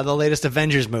about the latest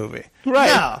Avengers movie.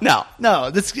 Right.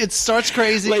 No. It starts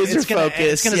crazy. Laser focus.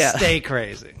 It's going to stay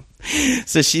crazy.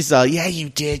 So she's all, yeah, you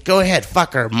did. Go ahead.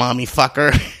 Fuck her, mommy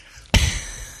fucker.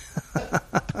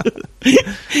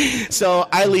 So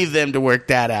I leave them to work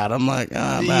that out. I'm like, oh,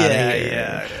 I'm out of here.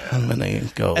 Yeah. I'm gonna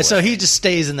go. And so he just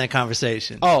stays in that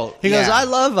conversation. Oh, he goes, I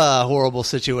love horrible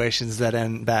situations that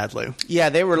end badly. Yeah,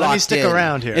 they were. Let me stick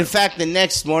around here. In fact, the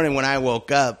next morning when I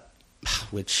woke up,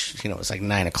 which it was like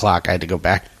 9 o'clock, I had to go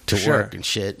back to work and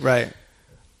shit. Right.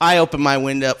 I open my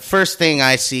window. First thing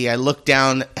I see, I look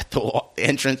down at the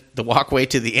entrance, the walkway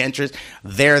to the entrance.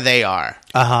 There they are.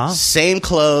 Same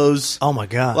clothes. Oh my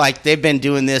God! Like they've been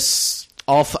doing this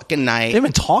all fucking night. They've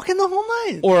been talking the whole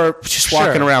night, or just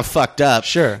walking around fucked up.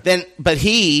 Sure. But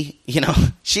he,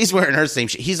 she's wearing her same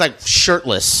shit. He's like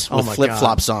shirtless with flip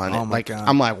flops on. Oh my God!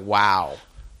 I'm like, wow,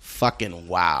 fucking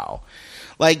wow.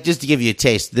 Like, just to give you a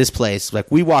taste, this place,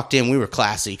 like, we walked in, we were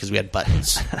classy because we had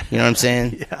buttons. You know what I'm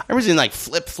saying? Yeah. Everyone's in, like,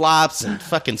 flip-flops and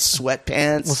fucking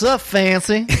sweatpants. What's up,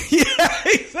 fancy? Yeah,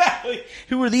 exactly.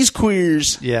 Who are these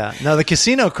queers? Yeah. No, the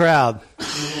casino crowd.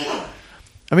 I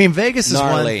mean, Vegas is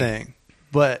gnarly. One thing,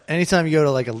 but anytime you go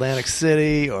to, like, Atlantic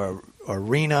City or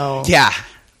Reno... Yeah.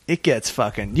 It gets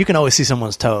fucking... You can always see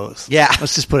someone's toes. Yeah.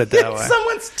 Let's just put it that way.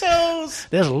 Someone's toes.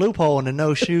 There's a loophole in the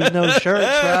no shoes, no shirts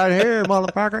right here,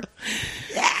 motherfucker.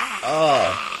 Yeah.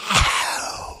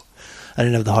 Oh. I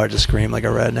didn't have the heart to scream like a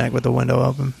redneck with the window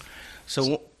open.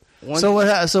 So what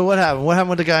happened? What happened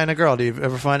with the guy and the girl? Do you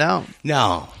ever find out?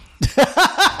 No.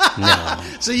 No.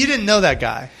 So you didn't know that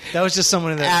guy? That was just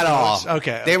someone in the... At all.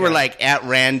 Okay. They were like at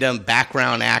random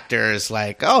background actors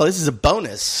like, oh, this is a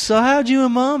bonus. So how'd you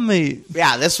and Mom meet?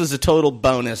 Yeah, this was a total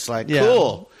bonus. Like,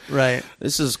 cool. Right.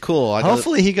 This is cool.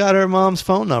 Hopefully he got her mom's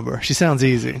phone number. She sounds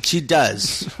easy. She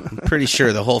does. I'm pretty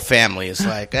sure the whole family is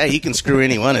like, hey, you can screw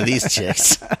any one of these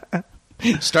chicks.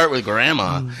 Start with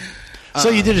grandma. So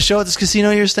you did a show at this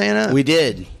casino you were staying at? We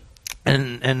did.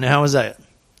 And how was that?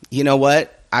 You know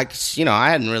what? I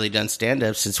hadn't really done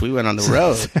stand-up since we went on the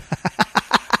road.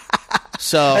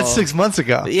 So that's 6 months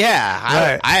ago.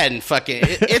 Yeah. I hadn't fucking...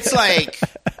 It's like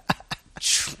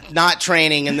not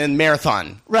training and then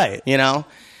marathon. Right.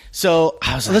 So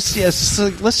I was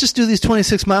like... Let's just do these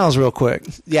 26 miles real quick.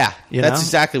 Yeah. That's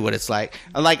exactly what it's like.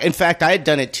 Like, in fact, I had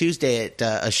done it Tuesday at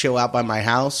a show out by my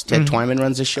house. Ted Twyman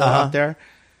runs a show out there.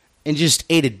 And just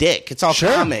ate a dick. It's all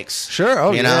comics. Sure.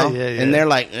 Oh, yeah. And they're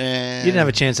like, You didn't have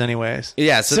a chance anyways.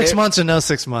 Yeah. So 6 months or no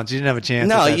 6 months. You didn't have a chance.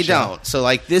 No, you don't. So,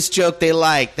 like, this joke they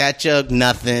like, that joke,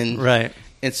 nothing. Right.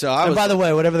 And so And by the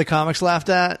way, whatever the comics laughed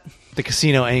at, the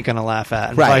casino ain't going to laugh at,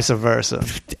 and vice versa.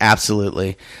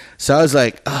 Absolutely. So I was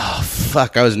like, oh,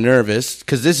 fuck. I was nervous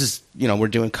because this is, we're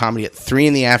doing comedy at 3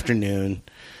 in the afternoon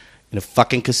in a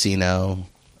fucking casino.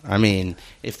 I mean,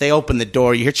 if they open the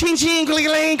door, you hear ching ching, clink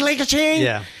clink, clink ching.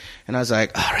 Yeah. And I was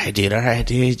like, all right, dude,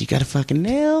 you got to fucking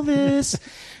nail this.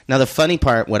 Now, the funny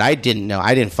part, what I didn't know,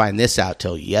 I didn't find this out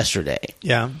till yesterday.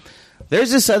 Yeah.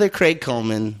 There's this other Craig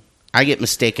Coleman I get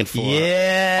mistaken for.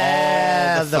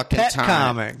 Yeah. All the pet time.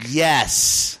 comic.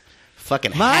 Yes.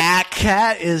 Fucking My hack.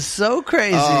 cat is so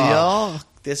crazy, y'all.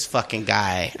 This fucking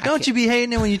guy. Don't you be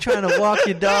hating it when you're trying to walk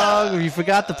your dog or you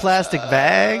forgot the plastic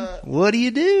bag? What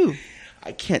do?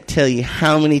 I can't tell you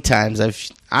how many times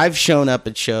I've shown up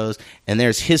at shows and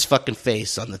there's his fucking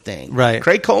face on the thing. Right.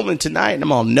 Craig Coleman tonight, and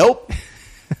I'm all, nope,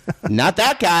 not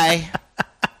that guy.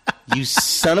 You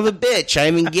son of a bitch! I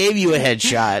even gave you a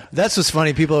headshot. That's what's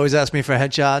funny. People always ask me for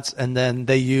headshots, and then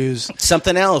they use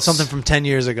Something else, something from 10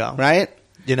 years ago. right?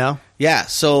 You know? Yeah.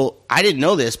 So I didn't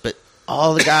know this, but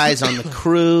all the guys on the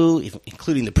crew,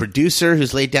 including the producer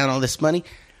who's laid down all this money,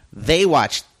 they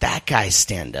watched that guy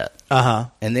stand up. Uh-huh.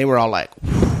 And they were all like,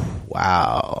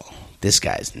 wow, this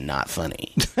guy's not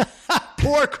funny.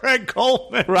 Poor Craig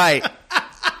Coleman. Right.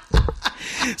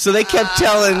 So they kept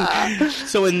telling.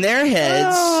 So in their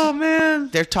heads, Oh, man.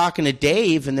 they're talking to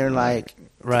Dave, and they're like,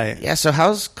 Right. yeah, so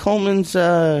how's Coleman's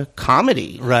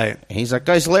comedy? Right. And he's like,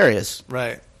 guy's hilarious.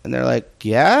 Right. And they're like,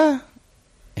 yeah?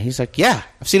 And he's like, yeah,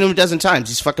 I've seen him a dozen times.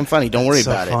 He's fucking funny. Don't worry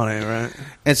So about it. funny, right?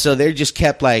 And so they just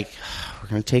kept like, we're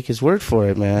going to take his word for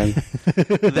it, man.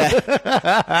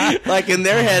 Like in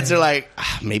their heads, they're like,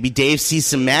 maybe Dave sees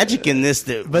some magic in this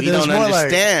that we there's don't more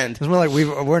understand. It's more like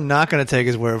we're not going to take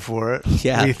his word for it.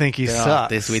 Yeah. We think he They're all,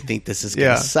 sucks. we think this is going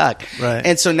to Yeah. suck. Right.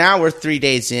 And so now we're 3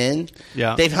 days in.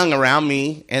 Yeah. They've hung around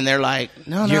me, and they're like,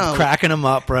 no. You're cracking him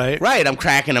up, right? Right, I'm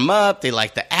cracking them up. They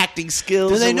like the acting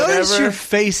skills. Do they or notice whatever. your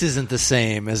face isn't the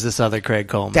same as this other Craig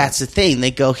Coleman? That's the thing.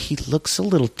 They go, he looks a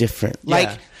little different. Yeah.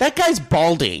 Like, that guy's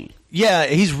balding. Yeah,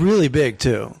 he's really big,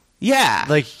 too. Yeah.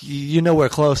 Like, you know we're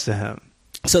close to him.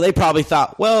 So they probably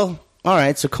thought, well, all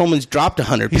right, so Coleman's dropped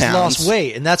 100 He's pounds. lost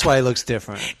weight, and that's why he looks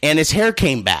different. And his hair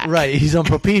came back. Right, he's on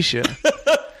Propecia.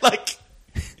 Like,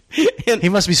 and, He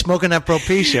must be smoking that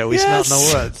Propecia we smelled in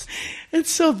the woods. And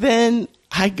so then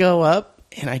I go up,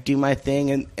 and I do my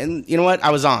thing, and you know what?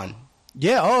 I was on.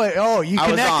 Yeah, you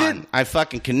I was connected? on. I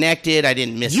fucking connected. I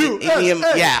didn't miss it.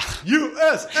 USA! Yeah.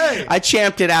 USA! I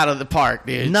champed it out of the park,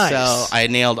 dude. Nice. So I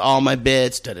nailed all my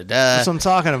bits, That's what I'm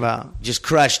talking about. just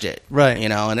crushed it. Right. You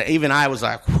know, and even I was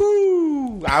like,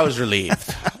 whoo, I was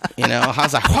relieved. You know, I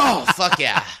was like, whoa, fuck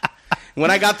yeah.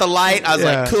 When I got the light, I was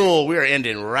Yeah. like, cool, we were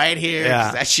ending right here. 'Cause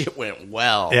Yeah. that shit went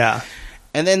well. Yeah.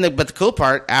 And then, but the cool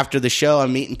part, after the show,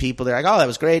 I'm meeting people. They're like, oh, that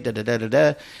was great,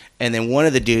 da-da-da-da-da. And then one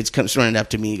of the dudes comes running up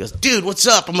to me. He goes, dude, what's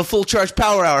up? I'm a Full Charge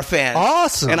Power Hour fan.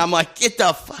 Awesome. And I'm like, get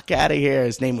the fuck out of here.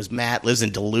 His name was Matt, lives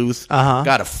in Duluth. Uh-huh.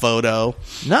 Got a photo.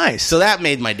 Nice. So that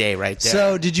made my day right there.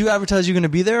 So, did you advertise you're going to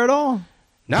be there at all?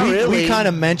 Not we, really. We kind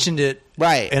of mentioned it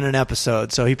Right. in an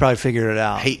episode, so he probably figured it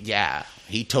out.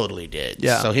 He totally did.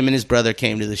 Yeah. So him and his brother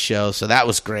came to the show, so that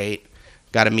was great.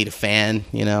 Got to meet a fan,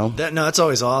 you know. No, it's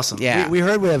always awesome. Yeah. We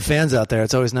heard we have fans out there.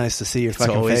 It's always nice to see your It's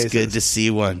fucking always faces. good to see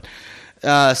one.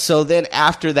 So then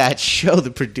after that show, the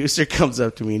producer comes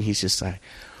up to me and he's just like,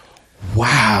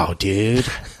 wow, dude.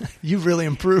 You've really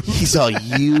improved. He's all,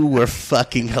 you were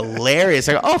fucking hilarious.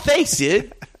 I go, oh, thanks,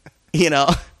 dude. You know?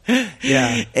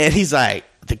 Yeah. And he's like,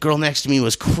 the girl next to me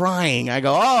was crying. I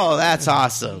go, oh, that's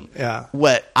awesome. Yeah.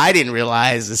 What I didn't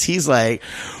realize is he's like,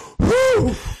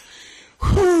 whoo,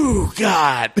 whoo,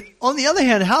 God. On the other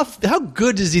hand, how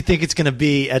good does he think it's going to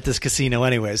be at this casino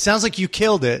anyway? It sounds like you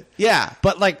killed it. Yeah.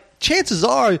 But, like, chances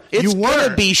are It's you going weren't.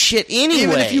 to be shit anyway.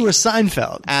 Even if you were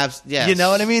Seinfeld. Yes. You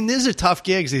know what I mean? These are tough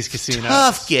gigs, these casinos.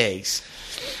 Tough gigs.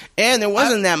 And there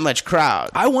wasn't that much crowd.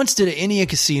 I once did an Indian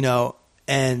casino,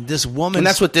 and this woman... And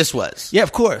that's what this was. Yeah,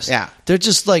 of course. Yeah. They're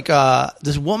just like,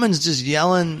 this woman's just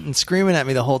yelling and screaming at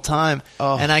me the whole time,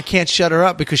 and I can't shut her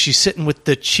up because she's sitting with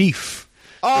the chief.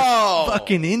 Oh. The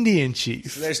fucking Indian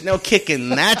chief. There's no kicking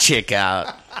that chick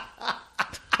out.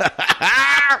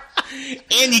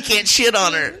 And you can't shit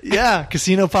on her. Yeah,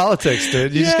 casino politics,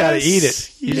 dude. You just got to eat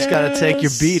it. You just got to take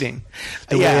your beating.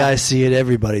 The way I see it,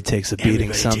 everybody takes a beating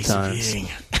Everybody sometimes. takes a beating.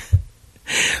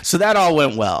 So that all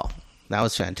went well. That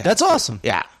was fantastic. That's awesome.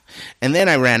 Yeah. And then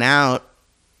I ran out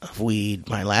of weed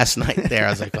my last night there. I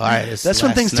was like, all right. This is That's the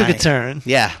when things last took a night. turn.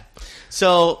 Yeah.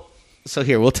 So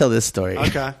here, we'll tell this story.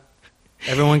 Okay.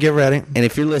 Everyone get ready. And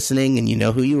if you're listening and you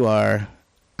know who you are,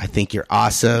 I think you're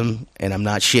awesome, and I'm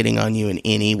not shitting on you in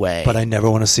any way. But I never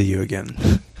want to see you again.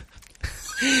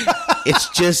 It's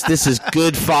just, this is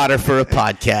good fodder for a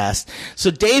podcast. So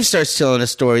Dave starts telling a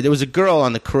story. There was a girl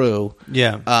on the crew.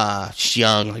 Yeah. She's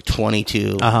young, like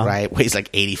 22, right? Weighs like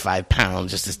 85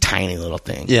 pounds, just this tiny little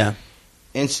thing. Yeah.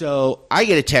 And so I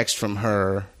get a text from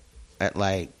her at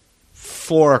like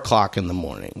 4 o'clock in the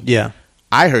morning. Yeah.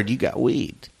 I heard you got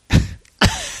weed.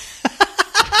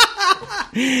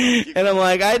 And I'm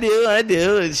like, I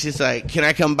do. And she's like, can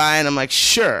I come by? And I'm like,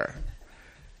 sure.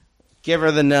 Give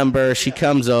her the number. She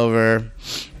comes over.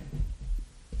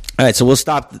 All right, so we'll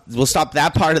stop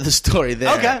that part of the story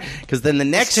there. Okay. Because then the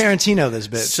next... Tarantino, this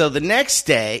bitch. So the next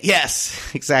day...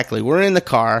 Yes, exactly. We're in the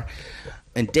car,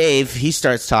 and Dave, he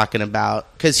starts talking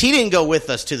about... Because he didn't go with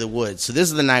us to the woods. So this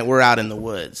is the night we're out in the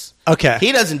woods. Okay.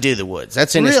 He doesn't do the woods.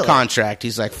 That's in his contract.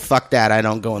 He's like, fuck that. I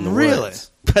don't go in the woods.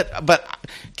 But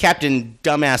Captain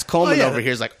Dumbass Coleman over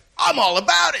here is like, I'm all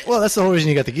about it. Well, that's the whole reason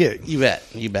you got the gig. You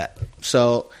bet.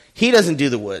 So he doesn't do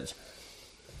the woods.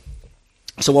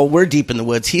 So while we're deep in the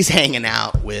woods, he's hanging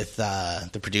out with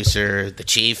the producer, the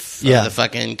chief of the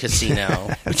fucking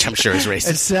casino, which I'm sure is racist.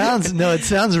 It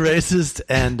sounds racist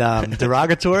and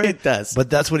derogatory. It does. But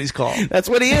that's what he's called. That's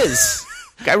what he is.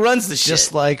 Guy runs the shit.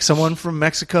 Just like someone from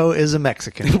Mexico is a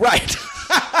Mexican. Right.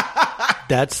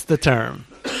 That's the term.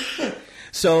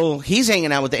 So he's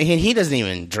hanging out with and he doesn't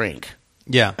even drink.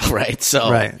 Yeah. Right.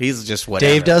 So he's just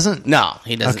whatever. Dave doesn't? No,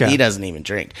 he doesn't. Okay. He doesn't even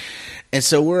drink. And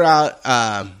so we're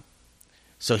out.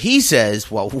 So he says,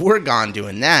 while we're gone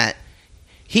doing that,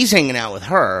 he's hanging out with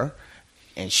her,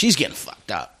 and she's getting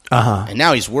fucked up. Uh-huh. And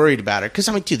now he's worried about her. Because,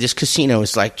 I mean, dude, this casino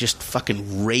is like just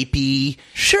fucking rapey.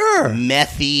 Sure.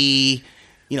 Methy.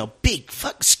 Big,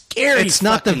 scary. It's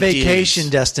not the vacation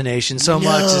dudes. Destination so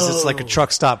much as it's like a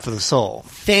truck stop for the soul.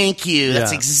 Thank you.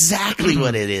 That's exactly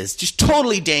what it is. Just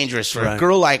totally dangerous for a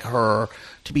girl like her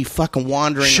to be fucking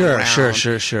wandering around.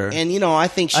 Sure. And, I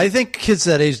think kids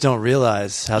that age don't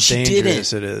realize how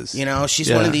dangerous it is. She's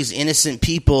one of these innocent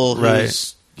people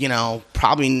who's,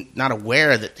 probably not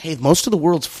aware that, hey, most of the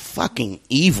world's fucking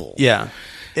evil. Yeah.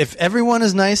 If everyone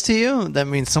is nice to you, that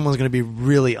means someone's going to be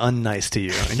really unnice to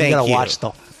you. And you got to watch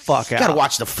the fuck out. You got to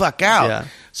watch the fuck out. Yeah.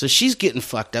 So she's getting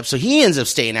fucked up. So he ends up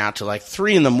staying out till like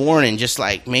 3 a.m, just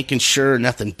like making sure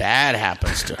nothing bad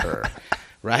happens to her.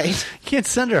 Right? You can't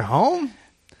send her home?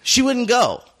 She wouldn't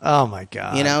go. Oh, my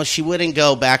God. She wouldn't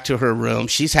go back to her room.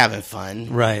 She's having fun.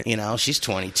 Right. She's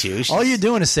 22. All you're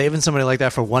doing is saving somebody like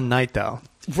that for one night, though.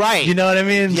 Right. You know what I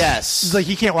mean? Yes. It's like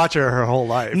you can't watch her whole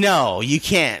life. No, you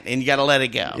can't. And you got to let it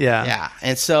go. Yeah. Yeah.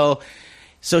 And so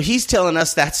he's telling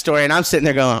us that story, and I'm sitting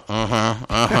there going,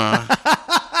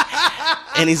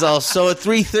 and he's all, so at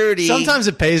 3:30. Sometimes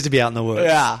it pays to be out in the woods.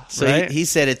 Yeah. So right? he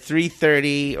said at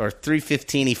 3:30 or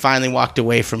 3:15, he finally walked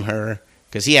away from her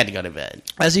because he had to go to bed.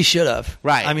 As he should have.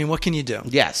 Right. I mean, what can you do?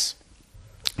 Yes.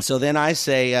 So then I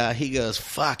say, he goes,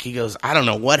 fuck. He goes, I don't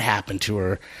know what happened to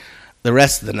her the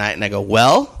rest of the night. And I go,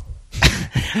 well,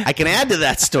 I can add to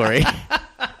that story.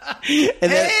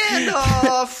 And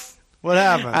off. What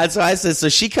happened? So I said, so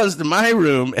she comes to my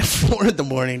room at 4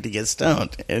 a.m. to get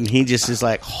stoned. And he just is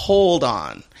like, hold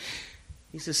on.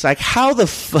 He's just like, how the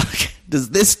fuck does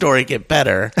this story get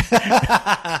better?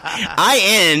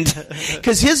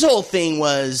 Because his whole thing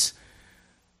was,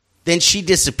 then she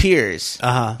disappears.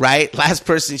 Right? Last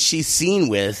person she's seen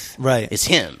with is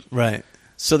him. Right.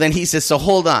 So then he says, so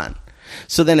hold on.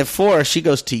 So then at 4, she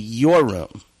goes to your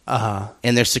room.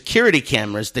 And there's security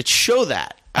cameras that show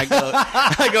that. I go,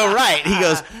 right. He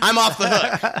goes, I'm off the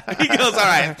hook. He goes, all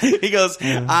right. He goes,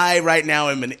 I right now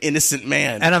am an innocent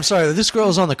man. And I'm sorry, this girl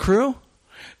is on the crew?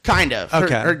 Kind of.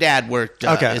 Her dad worked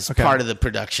as part of the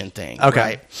production thing. Okay.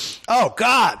 Right? Oh,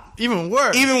 God. Even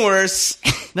worse. Even worse.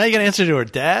 Now you got to answer to her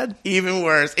dad? Even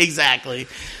worse. Exactly.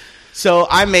 So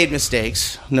I made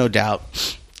mistakes, no doubt.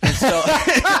 And so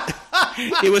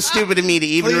it was stupid of me to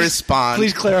even respond.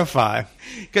 Please clarify.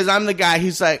 Because I'm the guy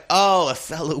who's like, oh, a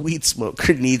fellow weed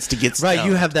smoker needs to get stoned. Right,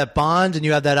 you have that bond and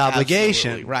you have that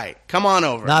obligation. Absolutely, right. Come on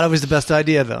over. Not always the best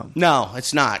idea, though. No,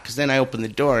 it's not. Because then I open the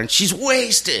door and she's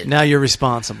wasted. Now you're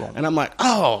responsible. And I'm like,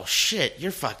 oh, shit,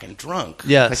 you're fucking drunk.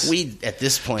 Yes. Like weed at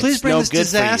this point Please is bring no this good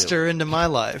disaster into my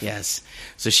life. Yes.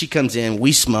 So she comes in,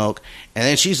 we smoke, and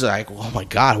then she's like, oh, my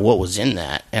God, what was in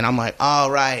that? And I'm like,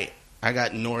 all right, I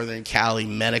got Northern Cali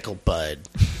medical bud.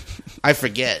 I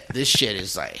forget. This shit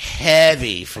is like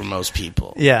heavy for most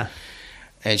people. Yeah.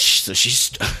 And so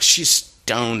she's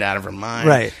stoned out of her mind.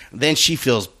 Right. Then she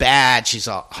feels bad. She's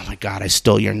all, oh my God, I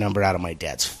stole your number out of my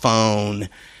dad's phone.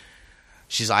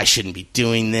 She's like, I shouldn't be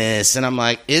doing this. And I'm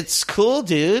like, it's cool,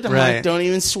 dude. I'm like, don't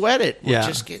even sweat it. We're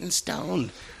just getting stoned.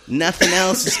 Nothing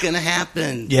else is going to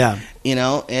happen. Yeah.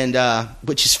 And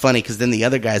which is funny because then the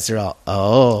other guys are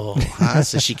all,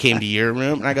 so she came to your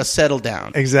room? And I go, settle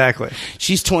down. Exactly.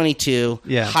 She's 22,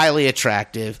 highly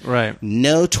attractive. Right.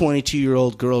 No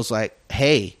 22-year-old girl's like,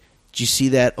 hey, did you see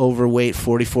that overweight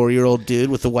 44-year-old dude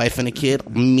with a wife and a kid?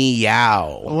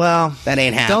 Meow. Well, that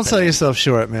ain't happening. Don't sell yourself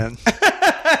short, man.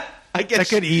 I guess that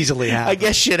could easily happen. I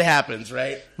guess shit happens,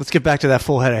 right? Let's get back to that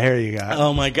full head of hair you got.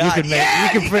 Oh my God! You can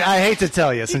I hate to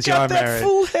tell you, since you got are that married,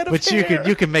 full head of but hair.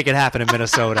 you can make it happen in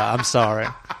Minnesota. I'm sorry,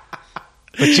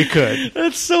 but you could.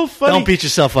 That's so funny. Don't beat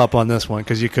yourself up on this one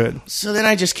because you could. So then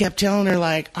I just kept telling her,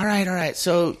 like, all right,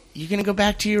 so you're going to go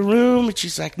back to your room? And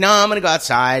she's like, no, I'm going to go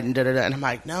outside. And da-da-da. And I'm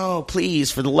like, no,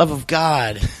 please, for the love of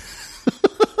God.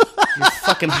 You're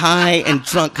fucking high and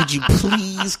drunk. Could you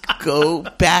please go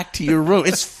back to your room?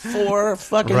 It's 4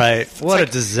 fucking... Right. What a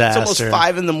disaster. It's almost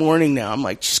 5 in the morning now. I'm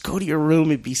like, just go to your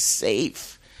room and be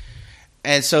safe.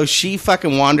 And so she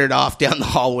fucking wandered off down the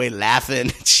hallway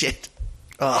laughing and shit.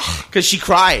 Because she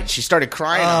cried. She started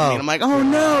crying on me. And I'm like, oh,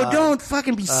 no, don't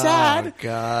fucking be sad. Oh,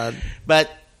 God. But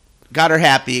got her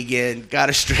happy again. Got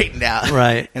her straightened out.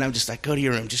 Right. And I'm just like, go to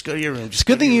your room. Just go to your room. It's a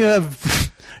good thing you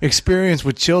have experience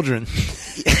with children.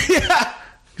 Yeah.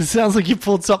 It sounds like you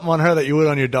pulled something on her that you would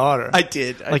on your daughter. I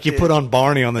did. You put on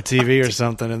Barney on the TV or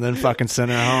something and then fucking send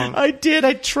her home. I did.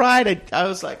 I tried. I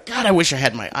was like, God, I wish I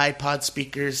had my iPod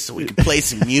speakers so we could play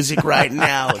some music right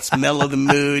now. Let's mellow the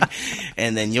mood.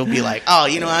 And then you'll be like, oh,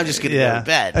 I'm just going to go to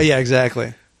bed. Oh, yeah,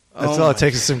 exactly. That's all it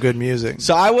takes is some good music.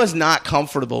 So I was not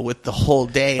comfortable with the whole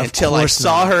day until I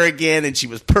saw her again, and she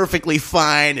was perfectly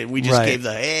fine, and we just gave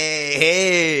the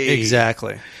hey.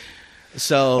 Exactly.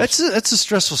 So that's a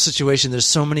stressful situation. There's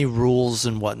so many rules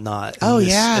and whatnot.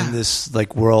 In this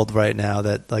like world right now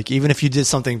that like even if you did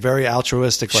something very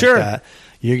altruistic like that,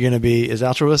 you're gonna be is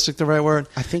altruistic the right word?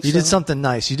 I think you did something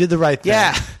nice. You did the right thing.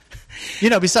 Yeah.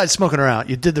 Besides smoking her out,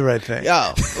 you did the right thing.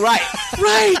 Oh,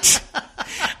 right.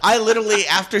 I literally,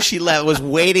 after she left, was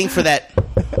waiting for that.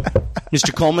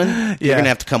 Mr. Coleman, you're gonna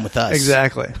have to come with us.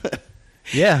 Exactly.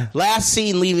 Yeah. Last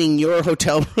scene leaving your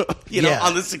hotel room,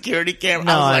 on the security camera.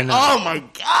 No, I was like, oh my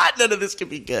God, none of this could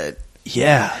be good.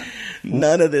 Yeah.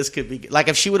 None of this could be good. Like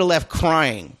if she would have left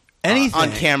crying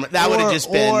on camera, that would have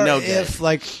just been no good. If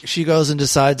like she goes and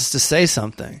decides to say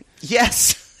something.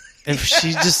 Yes. If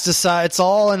she just decides, it's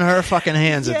all in her fucking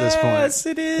hands at this point. Yes,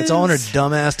 it is. It's all in her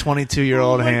dumbass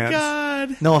 22-year-old hands.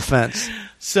 God. No offense.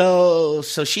 So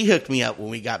she hooked me up when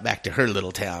we got back to her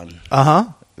little town. Uh-huh.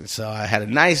 So I had a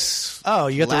nice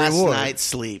you got last the reward. night's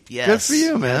sleep. Yes. Good for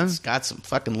you, man. Got some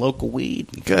fucking local weed.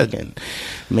 Good.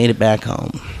 Made it back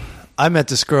home. I met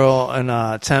this girl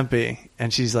in Tempe,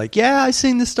 and she's like, yeah, I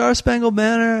sing the Star Spangled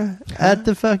Banner at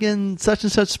the fucking such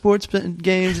and such sports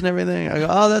games and everything. I go,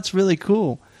 oh, that's really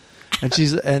cool. And she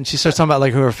starts talking about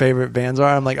like who her favorite bands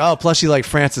are. I'm like, oh, plus you like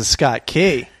Francis Scott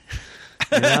Key.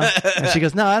 And she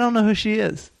goes, no, I don't know who she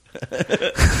is.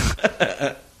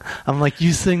 I'm like,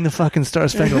 you sing the fucking Star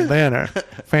Spangled Banner.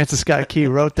 Francis Scott Key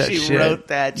wrote that shit. She wrote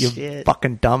that you shit.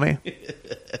 Fucking dummy.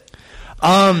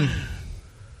 But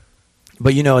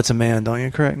it's a man, don't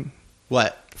you, Craig?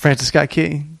 What? Francis Scott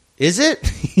Key. Is it?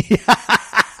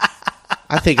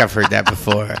 I think I've heard that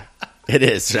before. It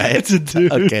is, right? It's a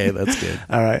dude. Okay, that's good.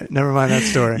 All right, never mind that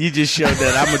story. You just showed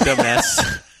that I'm a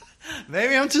dumbass.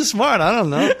 Maybe I'm too smart. I don't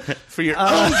know. For your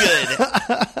own good.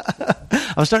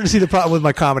 I'm starting to see the problem with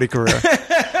my comedy career.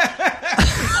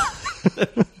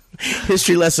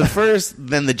 History lesson first,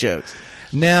 then the jokes.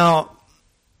 Now,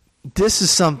 this is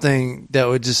something that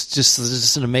would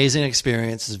just an amazing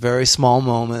experience. It's a very small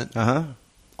moment.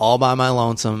 All by my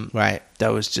lonesome. Right.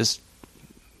 That was just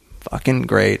fucking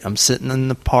great. I'm sitting in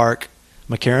the park,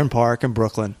 McCarran Park in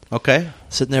Brooklyn. Okay.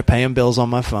 Sitting there paying bills on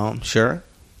my phone. Sure.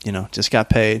 Just got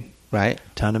paid. Right.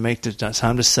 Time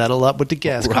to settle up with the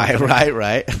gas company.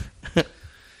 Right.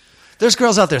 There's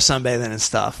girls out there sunbathing and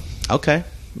stuff. Okay.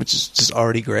 Which is just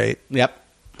already great. Yep.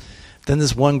 Then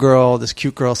this one girl, this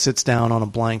cute girl, sits down on a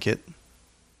blanket.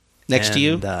 Next to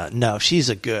you? No, she's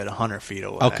a good 100 feet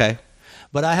away. Okay.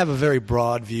 But I have a very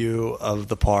broad view of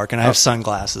the park, and I have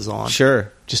sunglasses on.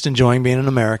 Sure. Just enjoying being an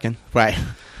American. Right.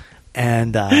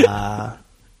 And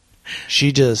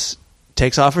she just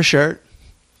takes off her shirt,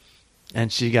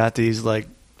 and she got these, like,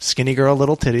 skinny girl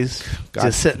little titties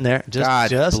just sitting there.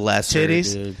 Just bless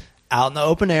titties her, dude. Out in the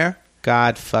open air.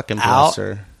 God fucking bless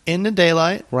her. In the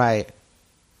daylight. Right.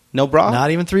 No bra?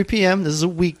 Not even 3 p.m. This is a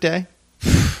weekday.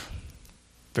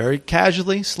 Very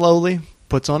casually, slowly,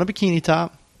 puts on a bikini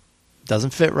top. Doesn't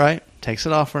fit right. Takes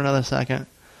it off for another second.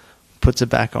 Puts it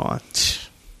back on.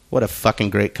 What a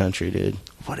fucking great country, dude.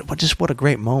 What a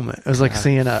great moment. It was like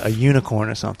seeing a unicorn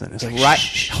or something. It's like, right.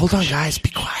 Shh. Hold on, guys. Be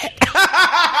quiet.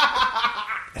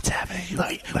 It's happening.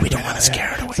 We don't want to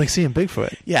scare it away. It's like seeing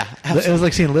Bigfoot. Yeah. Absolutely. It was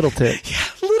like seeing Little Tit. Yeah.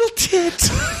 Little Tit.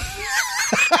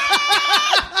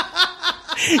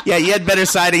 Yeah, you had better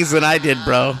sightings than I did,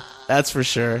 bro. That's for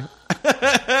sure.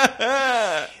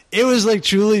 It was like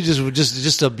truly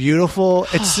just a beautiful.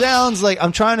 It sounds like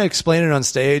I'm trying to explain it on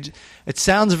stage. It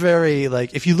sounds very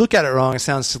like if you look at it wrong, it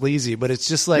sounds sleazy, but it's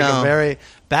just like a very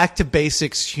back to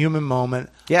basics human moment.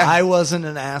 Yeah, I wasn't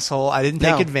an asshole. I didn't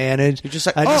take advantage. You're just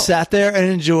like, I just sat there and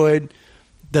enjoyed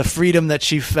the freedom that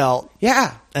she felt.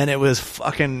 Yeah, and it was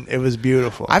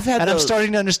beautiful. I'm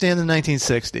starting to understand the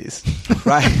 1960s.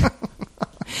 Right.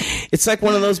 It's like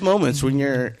one of those moments when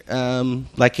you're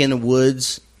like in the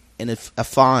woods. And if a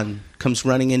fawn comes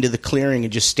running into the clearing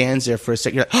and just stands there for a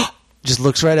second, you're like, oh, just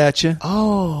looks right at you.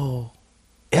 Oh,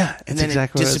 yeah, and then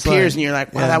exactly it disappears, and you're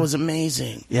like, wow, that was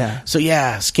amazing. Yeah. So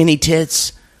skinny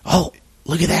tits. Oh,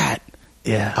 look at that.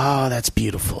 Yeah. Oh, that's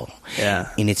beautiful.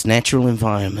 Yeah. In its natural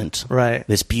environment. Right.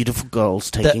 This beautiful girl's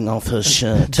taking off her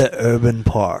shirt. The urban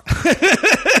park.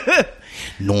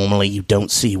 Normally, you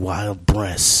don't see wild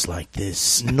breasts like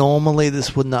this. Normally,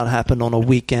 this would not happen on a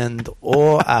weekend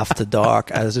or after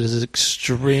dark, as it is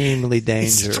extremely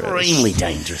dangerous. Extremely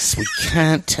dangerous. We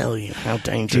can't tell you how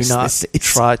dangerous this is. Do not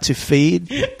try to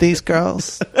feed these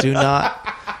girls. Do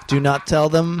not tell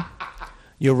them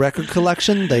your record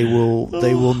collection. They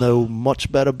will know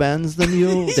much better bands than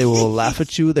you. They will laugh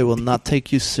at you. They will not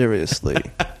take you seriously.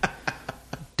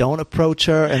 Don't approach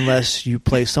her unless you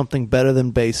play something better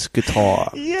than bass guitar.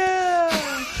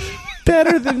 Yeah.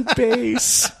 Better than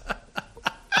bass.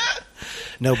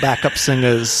 No backup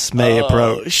singers may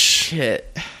approach. Oh,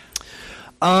 shit.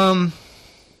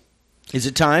 Is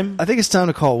it time? I think it's time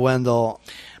to call Wendell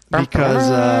because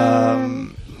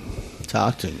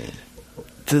talk to me.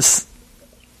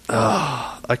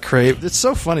 I crave. It's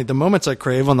so funny. The moments I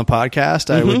crave on the podcast,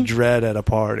 I would dread at a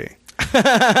party.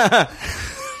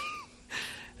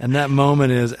 And that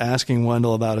moment is asking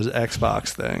Wendell about his Xbox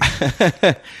thing.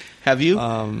 Have you?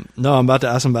 No, I'm about to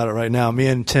ask him about it right now. Me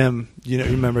and Tim, you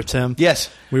remember Tim?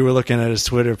 Yes. We were looking at his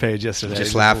Twitter page yesterday.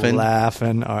 Just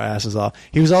laughing our asses off.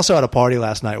 He was also at a party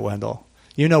last night, Wendell.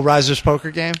 You know Reiser's poker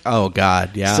game? Oh,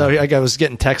 God, yeah. So I was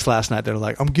getting texts last night. They're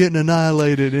like, I'm getting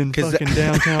annihilated in fucking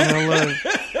downtown L.A.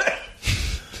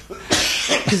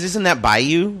 Because isn't that by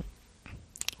you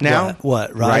now?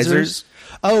 What? Reiser's?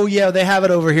 Oh, yeah, they have it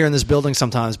over here in this building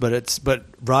sometimes, but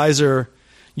Reiser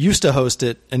used to host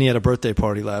it, and he had a birthday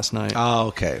party last night. Oh,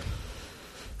 okay.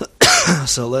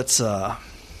 So let's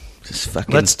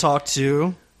let's talk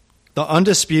to the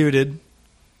undisputed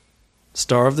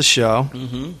star of the show.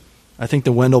 Mm-hmm. I think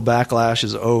the Wendell backlash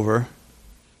is over.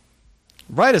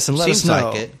 Write us and let us know.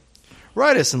 Seems like it.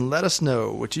 Write us and let us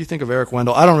know what you think of Eric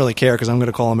Wendell. I don't really care because I'm going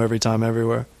to call him every time,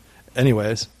 everywhere.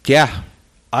 Anyways. Yeah.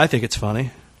 I think it's funny.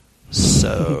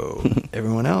 So,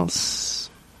 everyone else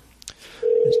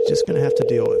is just going to have to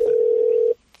deal with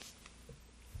it.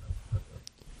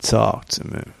 Talk to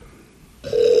me.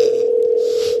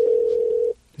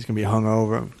 He's going to be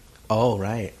hungover. Oh,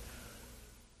 right.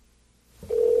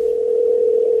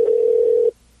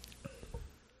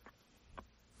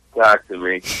 Talk to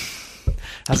me.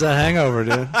 How's that hangover,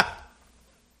 dude?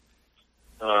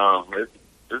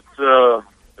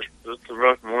 It's a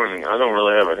rough morning. I don't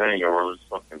really have a hangover. I'm just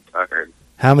fucking tired.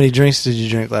 How many drinks did you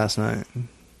drink last night?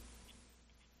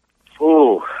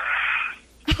 Ooh.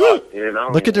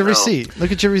 Look at the receipt.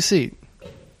 Look at your receipt.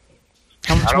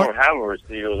 I don't have a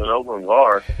receipt. It was an open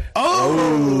bar.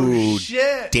 Oh,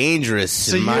 shit. Dangerous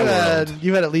So in my world.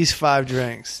 You had at least 5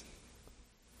 drinks.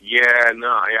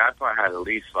 I probably had at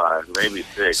least 5, maybe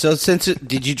 6. So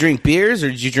did you drink beers or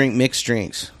did you drink mixed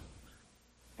drinks?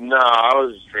 No, I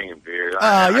was just drinking beer. You're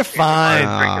fine. If I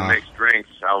was drinking mixed drinks,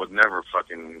 I wouldn't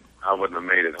have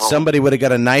made it home. Somebody would have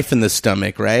got a knife in the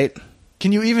stomach, right?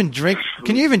 Can you even drink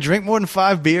more than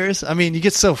 5 beers? I mean, you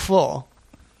get so full.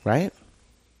 Right?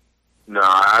 No,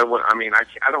 I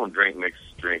don't drink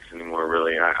mixed drinks anymore,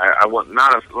 really. I want,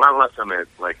 not unless I'm going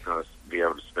to be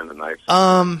able to spend the night.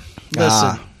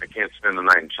 Listen. I can't spend the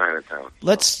night in Chinatown.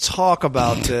 Let's talk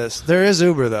about this. There is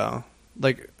Uber, though.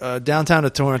 Downtown to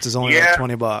Torrance is only like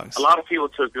 $20. A lot of people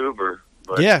took Uber.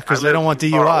 But yeah, because they don't want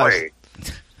DUIs.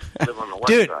 I live on the west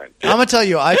Dude, side. I'm going to tell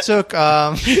you, I took...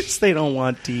 they don't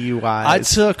want DUIs. I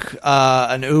took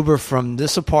an Uber from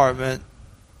this apartment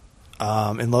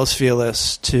in Los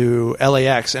Feliz to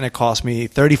LAX, and it cost me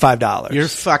 $35. You're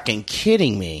fucking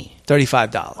kidding me.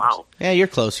 $35. Wow. Yeah, you're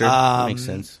closer. That makes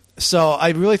sense. So I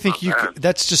really think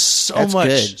that's just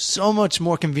so much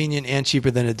more convenient and cheaper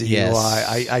than a DUI.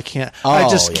 Yes. I can't. I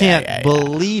just can't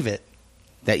believe it.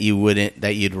 That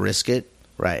you'd risk it.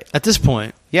 Right. At this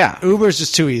point. Yeah. Uber is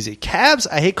just too easy. Cabs,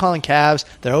 I hate calling cabs.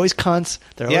 They're always cunts.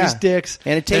 They're always dicks.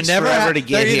 And it takes forever to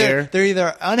get here. They're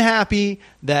either unhappy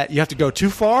that you have to go too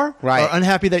far, right, or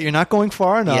unhappy that you're not going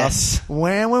far enough. Yes.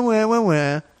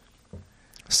 Wah.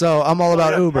 So I'm all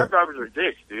about Uber. Cab drivers are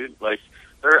dicks, dude.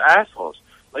 They're assholes.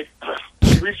 Like,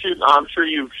 I'm sure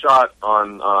you've shot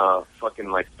on fucking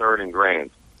like 3rd and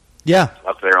Grand. Yeah.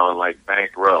 Up there on like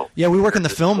Bank Row. Yeah, we work in the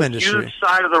film industry. Huge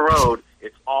side of the road.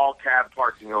 It's all cab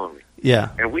parking only. Yeah.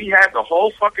 And we had the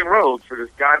whole fucking road for this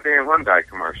goddamn Hyundai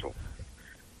commercial.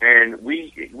 And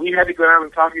we had to go down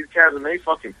and talk to these cabs, and they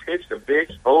fucking pitched a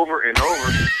bitch over and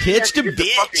over. Pitched a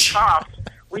bitch.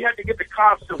 We had to get the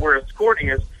cops that were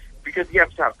escorting us, because you have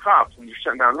to have cops when you're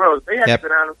shutting down roads. They had to go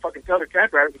down and fucking tell the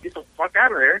cab drivers to get the fuck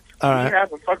out of there. All right. You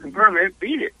have a fucking permit,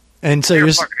 beat it. And so They're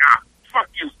you're fucking, fuck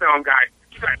you, film guys.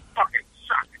 You guys fucking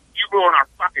suck. You ruin our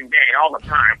fucking day all the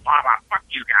time. Blah, blah, fuck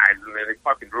you guys. And then they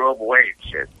fucking drove away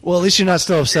and shit. well, at least you're not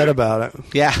still upset about it.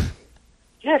 Yeah.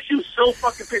 Yeah, she was so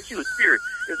fucking pissed. She was furious.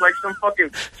 It's like some fucking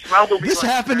smell. This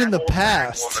happened in the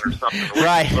past. Or something,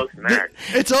 Right.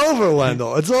 It's over,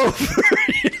 Wendell. It's over.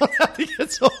 You don't have to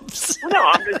get so upset. Well, no,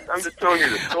 I'm just telling you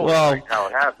the story, Well, like how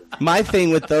it happened. My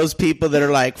thing with those people that are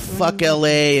like, fuck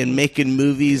L.A. and making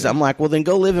movies, I'm like, well, then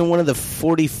go live in one of the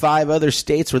 45 other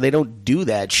states where they don't do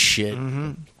that shit.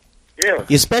 Mm-hmm. Yeah.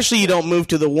 Especially you don't move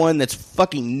to the one that's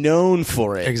fucking known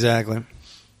for it. Exactly.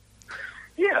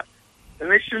 Yeah. And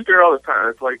they shoot there all the time.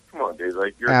 It's like, come on, dude.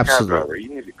 Like, you're a cab driver. You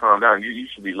need to calm down. You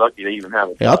should be lucky to even have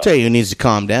a job. Hey, I'll tell you who needs to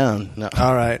calm down. No.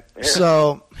 All right. Yeah.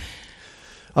 So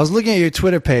I was looking at your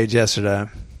Twitter page yesterday,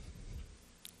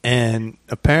 and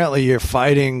apparently you're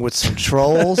fighting with some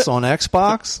trolls on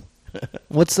Xbox.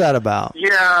 What's that about?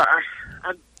 Yeah,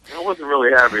 I wasn't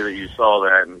really happy that you saw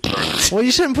that. And Well,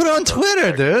 you shouldn't put it on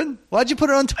Twitter, dude. Why'd you put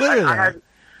it on Twitter then?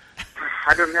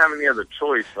 I didn't have any other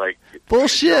choice. Like,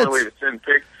 Bullshit. The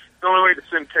only way to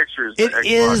send pictures It to Xbox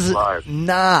is Live.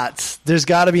 not. There's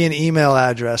got to be an email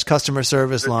address, customer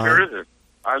service line. There isn't.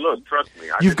 I look, trust me.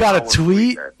 You've got a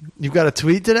tweet? You've got a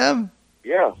tweet to them?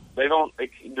 Yeah, they don't.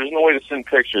 There's no way to send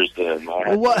pictures to them. I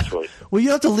had no choice. Well, you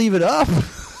have to leave it up.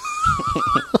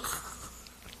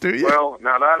 Do you? Well,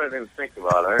 now that I didn't think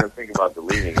about it. I didn't think about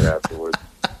deleting it afterwards.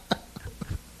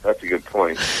 That's a good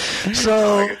point.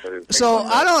 So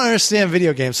I don't understand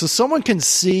video games. So someone can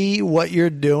see what you're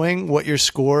doing, what your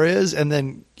score is, and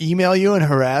then email you and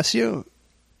harass you?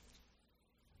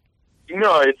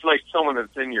 No, it's like someone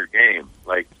that's in your game.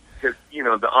 Like, because,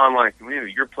 the online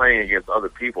community, you're playing against other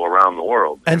people around the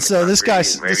world. And so this guy...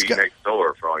 Maybe next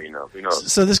door, for all you know. Who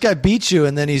knows? So this guy beats you,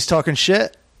 and then he's talking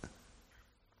shit?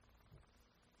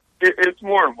 It's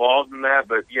more involved than that,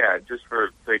 but yeah, just for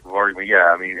the sake of argument,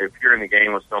 yeah. I mean, if you're in a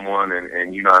game with someone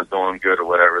and you're not doing good or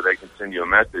whatever, they can send you a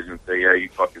message and say, yeah, you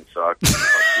fucking suck,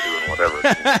 fuck you, and whatever.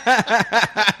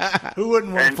 Who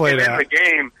wouldn't want to play that?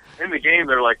 In the game,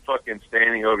 they're like fucking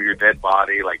standing over your dead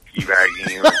body, like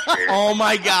teabagging you and shit. Oh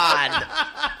my god,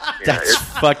 Yeah, that's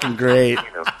fucking great.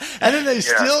 And then they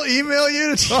still email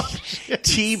you to talk shit.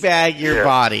 Teabag your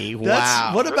body.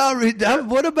 Wow. What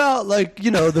about like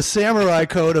the samurai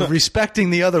code of respecting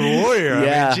the other warrior?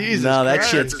 Yeah, I mean, Jesus no, that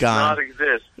Christ. shit's does gone. not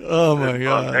exist. Oh my It's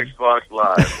god! on Xbox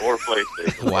Live or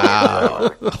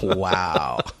PlayStation.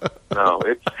 Wow. No,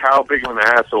 it's how big of an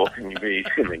asshole can you be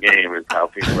in the game is how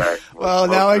people act. Well,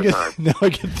 now I get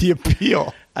the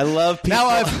appeal. I love people.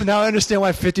 Now I understand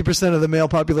why 50% of the male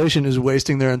population is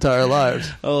wasting their entire lives.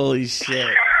 Holy shit.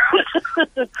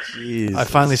 Jesus. I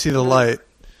finally see the light.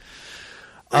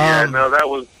 Yeah, no, that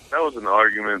was an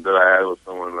argument that I had with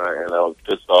someone, and I was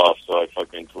pissed off, so I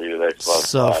fucking tweeted Xbox.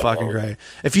 So fucking great.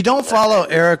 If you don't follow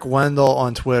Eric Wendell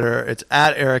on Twitter, it's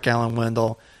at Eric Allen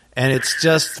Wendell. And it's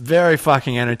just very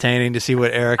fucking entertaining to see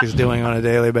what Eric is doing on a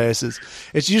daily basis.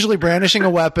 It's usually brandishing a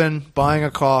weapon, buying a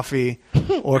coffee,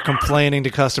 or complaining to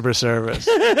customer service.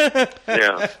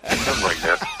 Yeah, something like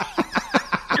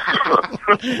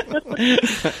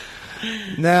that.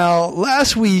 Now,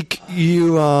 last week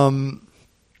you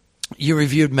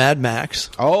reviewed Mad Max.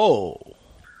 Oh.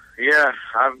 Yeah,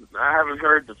 I haven't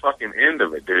heard the fucking end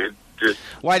of it, dude.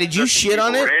 Why did you shit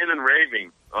on it? Ranting and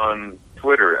raving on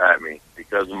Twitter at me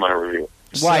because of my review.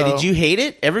 Why So, did you hate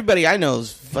it? Everybody I know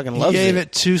fucking loves it. He gave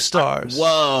it 2 stars.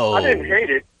 Whoa! I didn't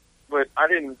hate it, but I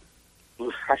didn't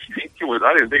think it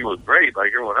was great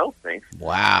like everyone else thinks.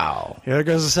 Wow! Here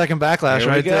goes the second backlash There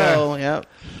right we go. Yep.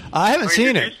 I haven't seen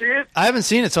Did it. you see it? I haven't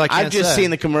seen it, so I can't I've just say. seen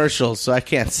the commercials, so I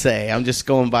can't say. I'm just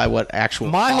going by what actual.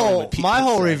 My whole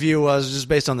say. review was just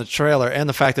based on the trailer and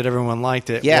the fact that everyone liked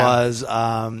it. Yeah. Was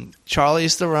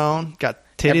Charlize Theron got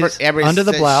titties Everybody under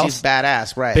the says blouse. She's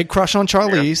badass, right? Big crush on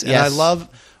Charlize, and Yes. I love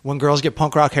when girls get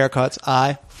punk rock haircuts.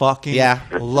 I fucking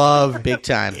love big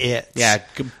time. it. Yeah,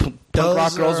 punk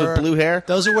rock girls with blue hair.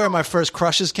 Those are where my first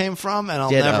crushes came from, and I'll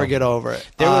never get over it.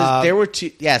 There were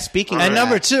 2. Yeah, speaking and of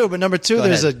number that, 2,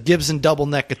 there's ahead. a Gibson double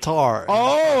neck guitar.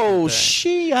 Oh,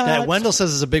 she. That Wendell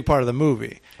says is a big part of the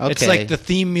movie. Okay. It's like the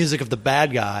theme music of the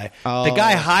bad guy. Oh. The bad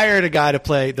guy hired a guy to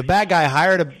play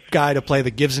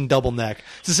the Gibson double neck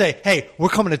to say, hey, we're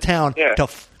coming to town to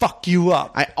fuck you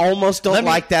up. I almost don't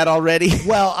like that already.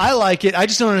 Well, I like it. I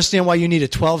just don't understand why you need a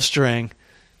 12-string.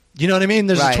 You know what I mean?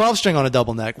 There's a 12-string on a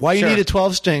double neck. Why you need a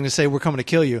 12-string to say we're coming to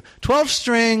kill you?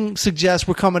 12-string suggests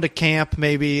we're coming to camp,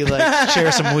 maybe, like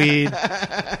share some weed.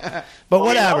 But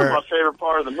whatever. That was my favorite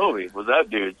part of the movie, was that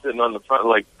dude sitting on the front,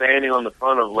 like standing on the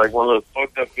front of like one of those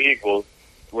fucked up vehicles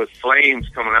with flames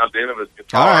coming out the end of his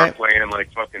guitar playing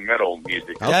like fucking metal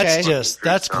music.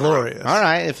 That's glorious. All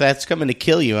right, if that's coming to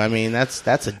kill you, I mean, that's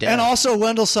a death. And also,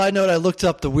 Wendell, side note, I looked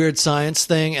up the Weird Science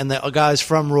thing, and the guys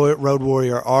from Road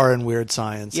Warrior are in Weird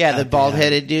Science. Yeah, the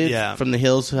bald-headed dude from The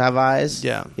Hills Who Have Eyes.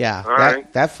 Yeah.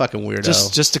 That fucking weirdo.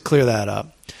 Just to clear that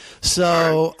up.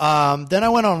 So then I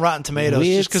went on Rotten Tomatoes.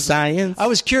 Weird just 'cause Science. I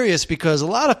was curious because a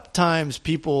lot of times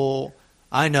people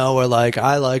I know are like,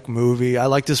 I like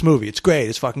this movie. It's great.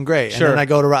 It's fucking great. Sure. And then I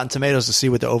go to Rotten Tomatoes to see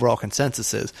what the overall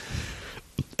consensus is.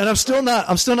 And I'm still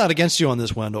not against you on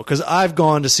this, Wendell, because I've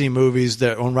gone to see movies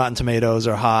that on Rotten Tomatoes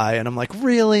are high, and I'm like,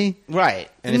 really? Right.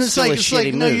 And it's still like, a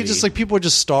shitty movie. No, you just like people are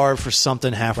just starved for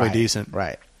something halfway decent.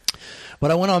 Right.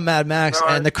 But I went on Mad Max,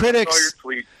 and the critics. I saw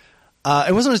your tweet.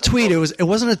 It wasn't a tweet. It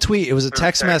wasn't a tweet. It was a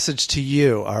text message to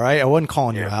you. All right, I wasn't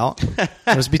calling you out.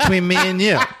 It was between me and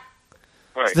you.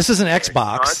 Right. This is an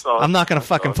Xbox. I'm not going to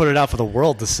fucking put it out for the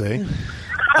world to see.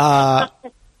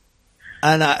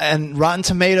 And Rotten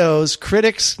Tomatoes,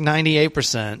 critics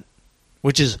 98%,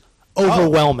 which is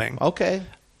overwhelming. Okay.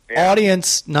 Yeah.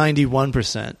 Audience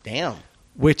 91%. Damn.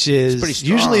 Which is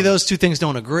usually those two things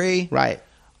don't agree. Right.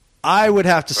 I would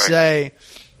have to say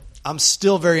I'm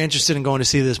still very interested in going to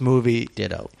see this movie.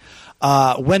 Ditto.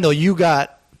 Wendell, you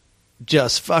got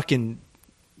just fucking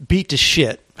beat to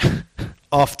shit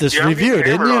off this review,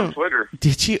 didn't you? On Twitter.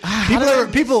 Did you?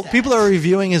 People are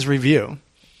reviewing his review.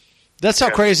 That's how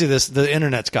crazy the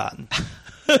internet's gotten.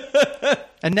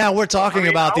 And now we're talking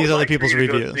about these other people's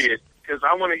reviews. Because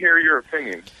I want to hear your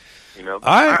opinion. You know, all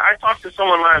right. I talked to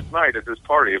someone last night at this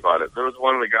party about it. There was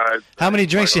one of the guys. How many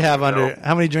drinks you have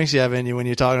How many drinks you have in you when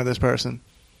you're talking to this person?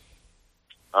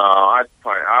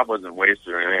 I wasn't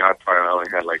wasted or anything. I probably only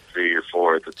had like 3 or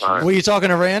 4 at the time. Were you talking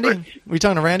to Randy? Were you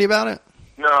talking to Randy about it?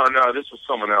 No, this was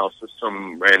someone else. This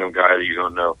some random guy that you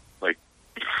don't know.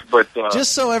 But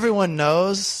just so everyone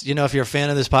knows, if you're a fan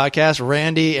of this podcast,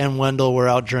 Randy and Wendell were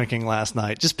out drinking last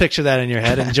night. Just picture that in your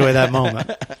head. Enjoy that moment.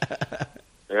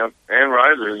 Yeah, and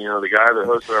Reiser, the guy that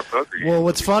hosted our poker game. Well,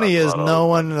 what's funny is no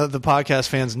one of the podcast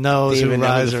fans knows who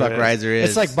Reiser is.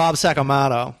 It's like Bob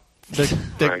Sacamato.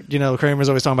 Kramer's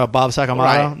always talking about Bob Sacamato.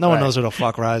 Right, no one knows who the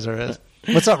fuck Reiser is.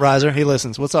 What's up, Reiser? He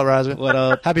listens. What's up, Reiser? What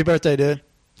up? Happy birthday, dude.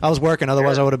 I was working,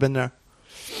 otherwise I would have been there.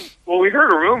 Well, we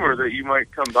heard a rumor that you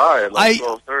might come by at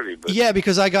 12:30. Yeah,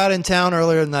 because I got in town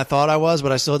earlier than I thought I was,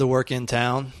 but I still had to work in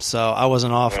town, so I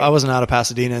wasn't off. I wasn't out of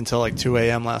Pasadena until like 2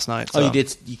 a.m. last night. So. Oh, you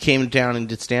did? You came down and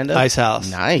did stand up? Ice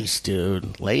House. Nice,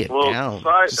 dude. Lay it down.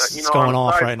 It's going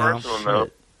off right now.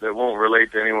 Note, that won't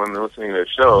relate to anyone listening to the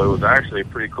show. It was actually a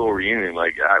pretty cool reunion.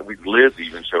 Like Liz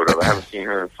even showed up. I haven't seen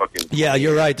her in fucking. Yeah,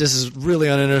 you're right. This is really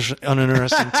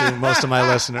uninteresting to most of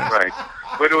my listeners. Right.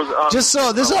 But it was just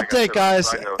so this update,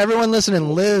 guys. Everyone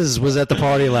listening, Liz was at the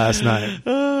party last night.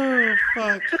 Oh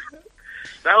fuck!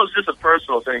 That was just a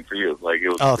personal thing for you. Like it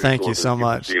was. Oh, thank you so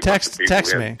much. Text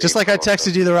me, just like I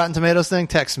texted you the Rotten Tomatoes thing.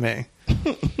 Text me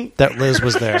that Liz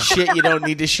was there. Shit, you don't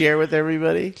need to share with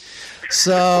everybody.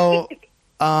 So,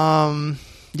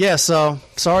 so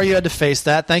sorry you had to face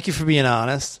that. Thank you for being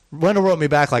honest. Wendell wrote me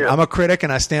back like I'm a critic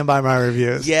and I stand by my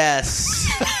reviews. Yes.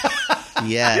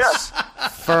 Yes.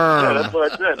 Firm. Yeah, that's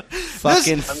what I said.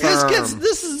 Fucking firm.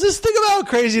 This thing about how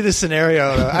crazy this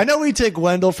scenario. I know we take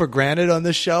Wendell for granted on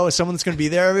this show as someone that's going to be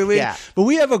there every week. Yeah. But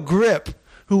we have a grip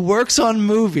who works on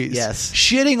movies. Yes.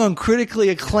 Shitting on critically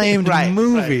acclaimed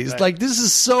movies. Right. Like, this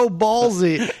is so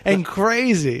ballsy and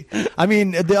crazy. I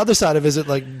mean, the other side of it is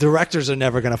that, directors are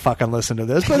never going to fucking listen to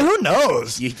this. But who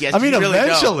knows?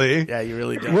 Eventually. Yeah, you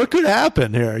really don't. What could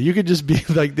happen here? You could just be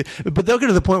like... But they'll get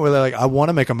to the point where they're like, I want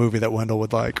to make a movie that Wendell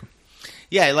would like.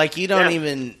 Yeah, like you don't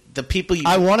even... The people you...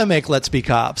 I want to make Let's Be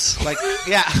Cops. Like,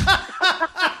 yeah.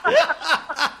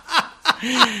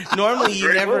 Normally,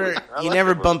 you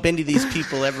never bump into these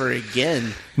people ever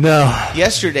again. No.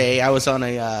 Yesterday, I was on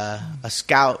a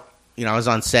scout. I was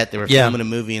on set. They were filming a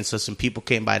movie, and so some people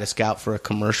came by to scout for a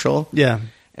commercial. Yeah.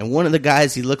 And one of the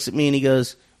guys, he looks at me and he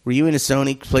goes, "Were you in a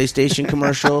Sony PlayStation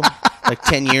commercial like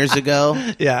 10 years ago?"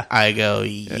 Yeah. I go,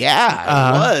 "Yeah,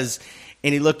 I was."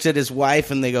 And he looks at his wife,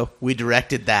 and they go, "We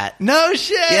directed that." No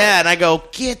shit. Yeah, and I go,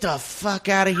 "Get the fuck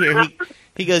out of here."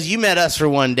 He goes, you met us for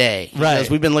one day. He Right.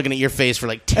 goes, we've been looking at your face for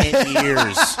like 10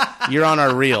 years. You're on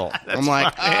our reel. I'm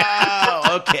like,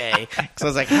 oh, okay. So I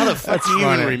was like, how the fuck do you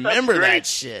even remember that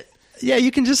shit? Yeah, you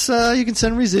can just you can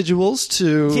send residuals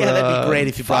to Yeah, that'd be great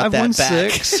if you brought that back.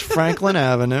 516 Franklin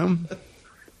Avenue.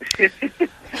 That's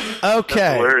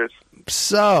Okay, hilarious.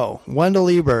 so Wendell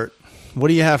Ebert, what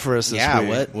do you have for us this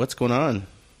week? What's going on?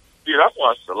 Dude, I've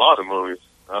watched a lot of movies.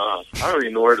 I don't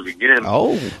even know where to begin.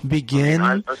 Oh, Begin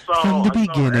I saw, from the I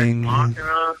saw beginning. Ex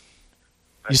Machina.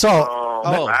 You saw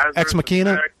Lazarus Ex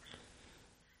Machina? Effect.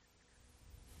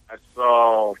 I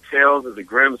saw Tales of the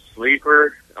Grim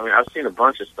Sleeper. I mean, I've seen a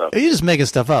bunch of stuff. You're just making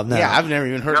stuff up now. yeah, I've never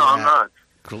even heard No, of I'm that. not.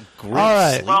 Grim All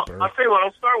right. Well, Sleeper. I'll tell you what.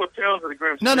 I'll start with Tales of the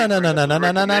Grim No,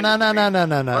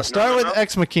 Sleeper. no. Start with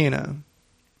Ex Machina.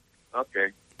 Okay.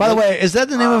 By the way, is that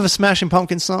the name of a Smashing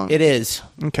Pumpkins song? It is.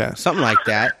 Okay. Something like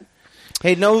that.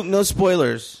 Hey, no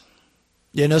spoilers.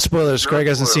 Yeah, no spoilers. No Craig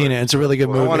hasn't spoilers. seen it. It's a really good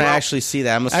I movie. want to actually see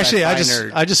that. I'm a Actually, sci-fi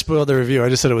nerd. I just spoiled the review. I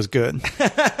just said it was good.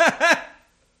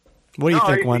 What do you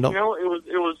think, Wendell? You know,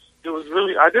 it was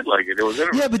really. I did like it. It was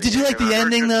interesting. Yeah, but did you like and the I heard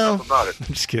ending, good though? stuff about it. I'm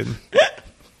just kidding.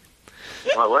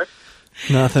 What?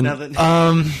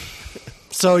 Nothing.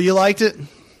 So you liked it?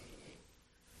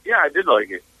 Yeah, I did like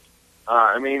it.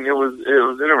 I mean, it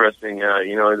was interesting.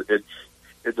 You know,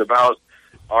 it's about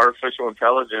artificial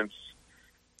intelligence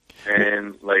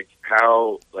and like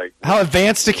how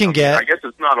advanced it can get. I guess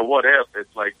it's not a what if.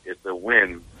 It's like it's a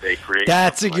when they create.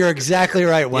 You're exactly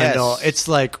right, Wendell. Yes. It's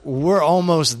like we're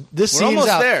almost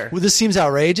there. This seems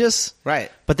outrageous,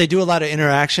 Right. but they do a lot of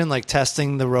interaction, like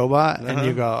testing the robot, and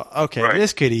you go, okay, Right.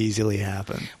 this could easily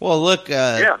happen. Well, look,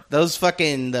 Yeah. those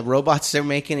the robots they're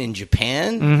making in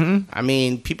Japan. Mm-hmm. I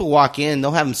mean, people walk in,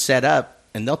 they'll have them set up,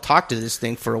 and they'll talk to this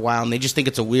thing for a while, and they just think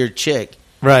it's a weird chick.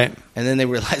 Right. And then they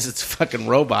realize it's a fucking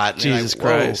robot. And they're Jesus like,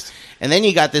 whoa. Christ. And then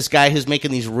you got this guy who's making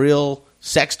these real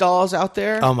sex dolls out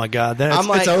there. Oh my God, then I'm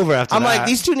like, it's over after I'm that. like,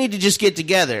 these two need to just get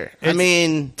together. I It's-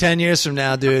 mean, 10 years from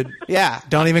now, dude, yeah.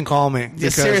 don't even call me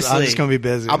because Seriously. I'm just gonna be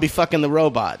busy. I'll be fucking the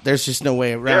robot. There's just no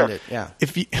way around Yeah. it. Yeah.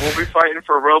 if you. We'll be fighting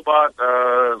for robot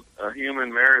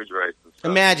human marriage rights. And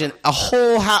stuff. Imagine the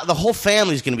whole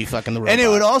family's going to be fucking the robot. And it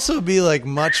would also be like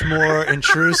much more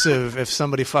intrusive if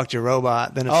somebody fucked your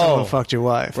robot than if someone fucked your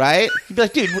wife. Right? You'd be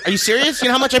like, dude, are you serious? You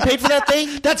know how much I paid for that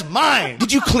thing? That's mine.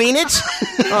 Did you clean it?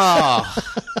 Oh.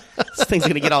 This thing's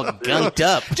going to get all gunked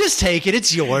up. Just take it.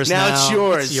 It's yours now. Now it's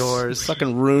yours. It's yours.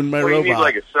 Fucking ruined my Well, you robot. need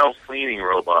like a self-cleaning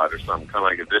robot or something, kind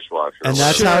of like a dishwasher. And or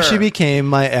that's whatever. how she became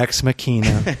my ex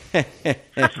machina.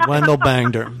 Wendell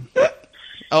banged her.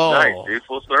 oh. Nice, dude.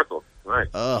 Full circle. Nice.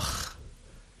 Ugh.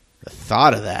 The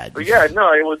thought of that. But yeah,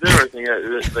 no, it was interesting.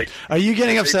 It's like, Are you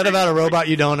getting upset about a robot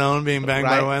you don't own being banged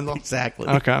by Right. Wendell? Exactly.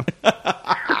 Okay.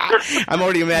 I'm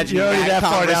already imagining You're already that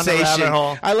far down the conversation. rabbit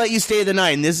hole. I let you stay the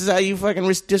night, and this is how you fucking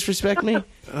disrespect me?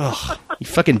 Ugh. You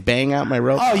fucking bang out my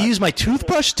robot? Oh, you use my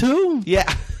toothbrush too? Yeah.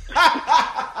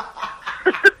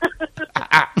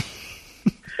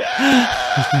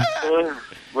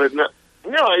 but no,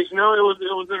 it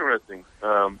was interesting.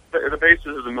 The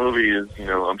basis of the movie is,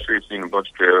 I'm sure you've seen a bunch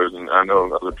of trailers, and I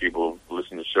know other people who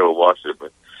listen to the show watched it,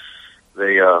 but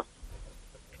they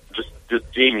just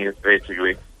genius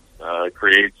basically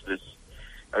creates this.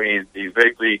 I mean, he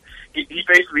basically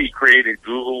created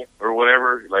Google or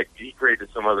whatever. Like he created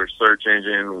some other search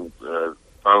engine,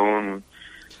 phone.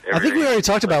 I think we already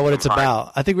talked about what it's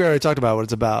about.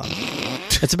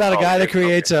 It's about a guy that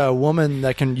creates a woman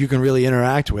that you can really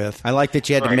interact with. I like that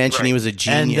you had to mention he was a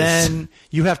genius. And then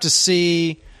you have to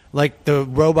see, like, the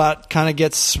robot kind of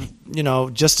gets,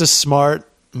 just as smart,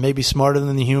 maybe smarter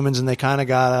than the humans, and they kind of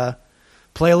got to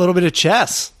play a little bit of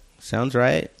chess. Sounds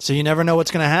right. So you never know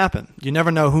what's going to happen. You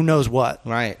never know who knows what.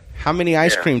 Right. How many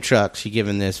ice cream trucks you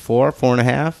giving this? 4,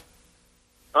 4.5?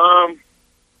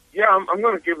 Yeah, I'm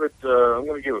going to give it. I'm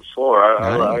going to give it 4.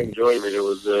 I enjoyed it. It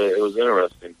was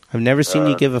interesting. I've never seen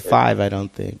you give a 5. I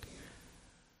don't think.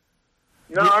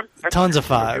 No, I Tons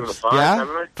of I've given it a 5s. 5, Yeah?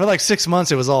 haven't I? For like 6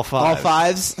 months, it was all 5. All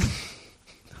 5s.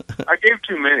 I gave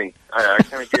too many. I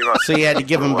kind of gave out. So you had to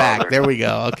give them back. There we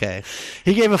go. Okay.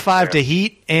 He gave a 5 to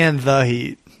Heat and The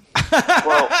Heat.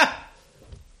 Well,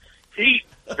 Heat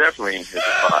definitely is a 5.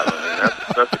 I mean,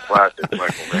 that's a classic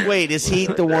Michael Mann. Wait, is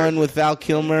Heat the one with Val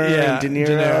Kilmer Yeah, and De Niro?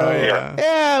 De Niro, yeah.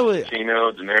 Yeah,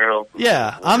 Pacino, De Niro.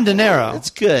 Yeah, I'm De Niro. it's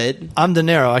good. I'm De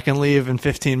Niro. I can leave in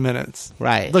 15 minutes.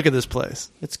 Right. Look at this place.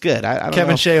 It's good. I don't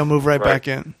Kevin know. Shea will move right back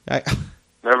in.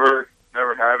 Never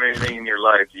have anything in your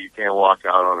life that you can't walk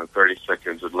out on in 30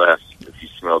 seconds or less if you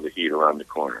smell the heat around the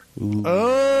corner.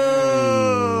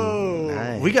 Oh,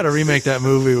 Nice. we got to remake that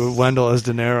movie with Wendell as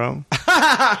De Niro.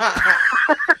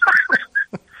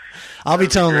 I'll be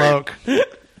Tone Loc.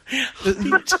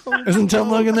 Isn't Tom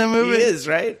Logan in that movie? He is,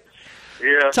 right?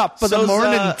 Yeah. Top of the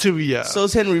morning to ya.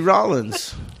 So's Henry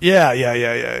Rollins. Yeah.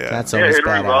 That's Yeah, always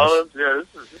Henry badass. Rollins. Yeah,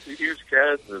 this is a huge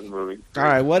cast in this movie. All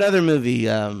right, what other movie?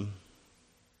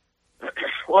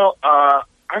 Well,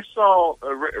 I saw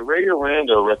Ray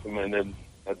Orlando recommended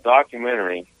a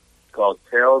documentary called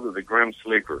Tales of the Grim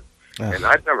Sleeper, and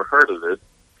I'd never heard of this.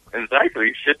 And it's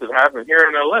actually shit that happened here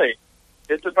in L.A.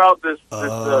 It's about this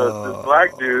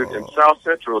black dude in South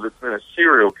Central that's been a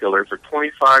serial killer for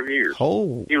 25 years.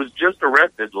 Oh. He was just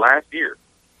arrested last year.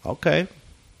 Okay.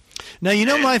 Now, you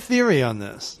know my theory on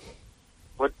this.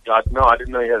 What? No, I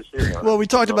didn't know you had a theory on it. Well, we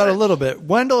talked about it a little bit.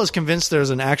 Wendell is convinced there's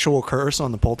an actual curse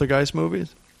on the Poltergeist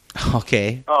movies.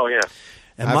 Okay. Oh, yeah.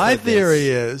 And I've my heard theory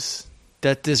is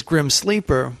that this Grim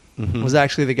Sleeper was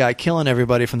actually the guy killing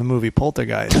everybody from the movie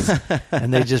Poltergeist.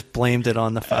 And they just blamed it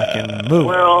on the fucking movie.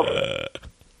 Well,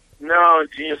 no,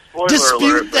 gee, spoiler Dispute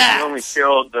alert, but that! he only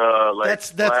killed,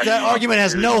 that argument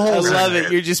has no I holes in love it.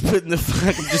 it. You're just putting I'm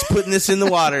just putting this in the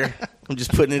water. I'm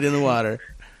just putting it in the water.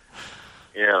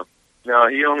 Yeah. No,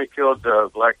 he only killed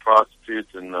black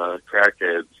prostitutes and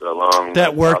crackheads along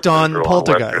That worked South on Central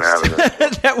Poltergeist. Western Avenue.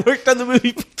 That worked on the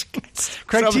movie.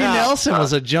 Craig T. Somehow. Nelson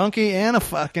was a junkie and a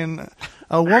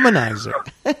womanizer.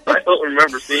 I don't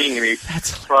remember seeing any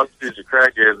prostitutes or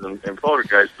crackheads in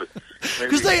Poltergeist, but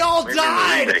Because they all maybe in the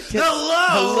died. remake.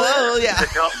 Hello, yeah.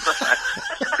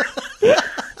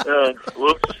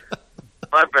 Whoops.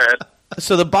 My bad.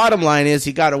 So the bottom line is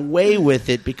he got away with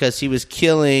it because he was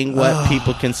killing what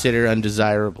people consider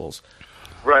undesirables.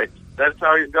 Right. That's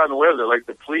how he's gotten away with it. Like,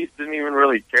 the police didn't even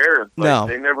really care. Like, No.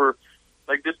 They never...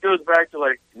 Like, this goes back to,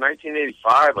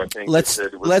 1985, I think. Let's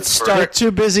was the They're start.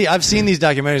 too busy. I've seen these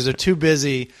documentaries. They're too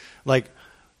busy,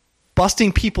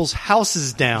 busting people's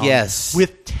houses down. Yes.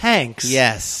 With tanks.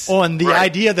 Yes. On the Right.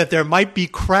 idea that there might be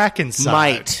crack inside.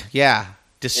 Might. Yeah.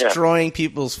 Destroying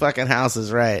people's fucking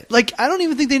houses, right. I don't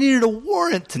even think they needed a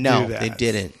warrant to do No, that. they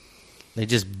didn't. They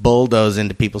just bulldoze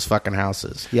into people's fucking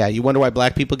houses. Yeah, you wonder why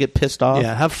black people get pissed off?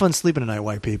 Yeah, have fun sleeping tonight,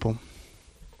 white people.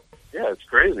 Yeah, it's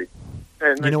crazy.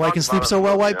 And You know why you can sleep so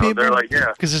well, white people? They're like, yeah.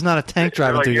 Because there's not a tank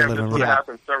driving They're through your if living this room. would have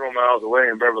happened several miles away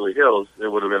in Beverly Hills, it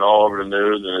would have been all over the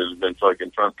news, and it would have been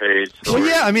fucking front page. Well,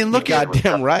 yeah, I mean, look You're at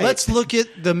goddamn right. Let's look at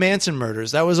the Manson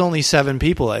murders. That was only 7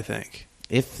 people, I think.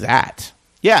 If that.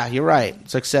 Yeah, you're right.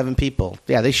 It's like 7 people.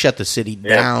 Yeah, they shut the city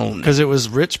down. Because it was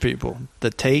rich people. The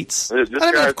Tates. This I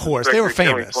mean, guy's of course. They were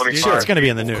suspected of famous. killing 25 Sure, it's going to be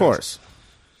in the news. Of course.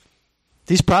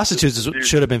 These prostitutes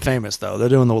should have been famous, though. They're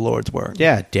doing the Lord's work.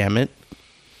 Yeah, damn it.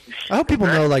 I hope people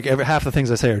know, half the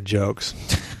things I say are jokes.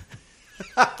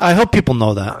 I hope people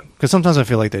know that. Because sometimes I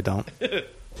feel like they don't.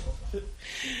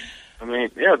 I mean,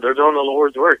 yeah, they're doing the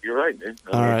Lord's work. You're right, dude.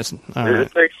 All right.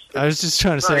 It takes, I was just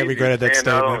trying to it's say not I easy regretted to that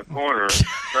stand out on statement. a corner. It's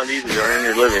not easy to earn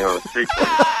your living on the street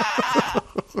corner.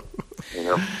 You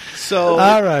know? So,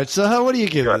 All right. So what do you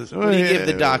give this? What do you give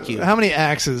the docu? How many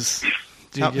axes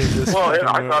do you give this? Well, fucking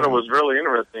I thought it movie? was really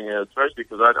interesting, especially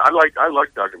because I like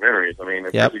documentaries. I mean,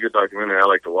 if Yep. it's a good documentary, I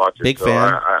like to watch it. Big so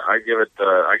fan. I give it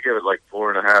like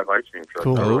 4.5 ice cream trucks.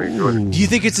 Cool. I really enjoyed it. Do you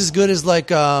think it's as good as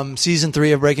season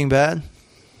 3 of Breaking Bad?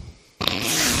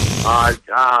 I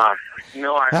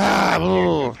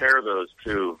can't compare those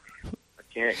two. I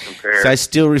can't compare. so I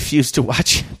still refuse to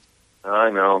watch it. I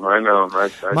know.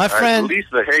 My friend- at least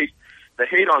the hate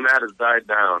on that has died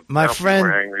down. My Now friend-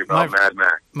 people are angry about Mad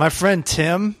Max. My friend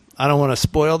Tim, I don't want to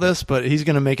spoil this, but he's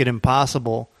going to make it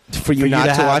impossible For you not to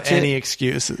to have watch any it?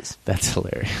 excuses. That's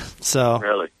hilarious. So,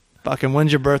 Really? fucking,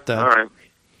 when's your birthday? All right.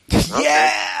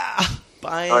 Yeah!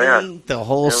 Buying Oh, yeah. the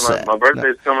whole Yeah, set. my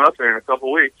birthday's coming up here in a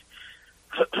couple weeks.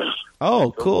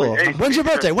 Oh, cool. Hey, When's your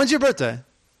birthday?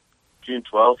 June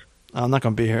 12th. Oh, I'm not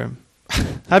going to be here.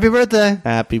 Happy birthday.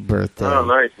 Happy birthday. Oh,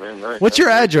 nice, man. Nice. What's your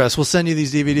address? We'll send you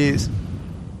these DVDs.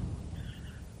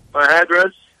 My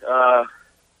address?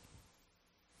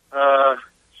 Should I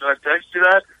text you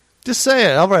that? Just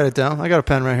say it. I'll write it down. I got a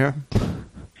pen right here.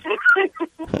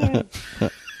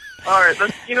 All right.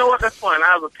 You know what? That's fine. I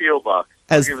have a P.O. box.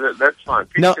 That's fine.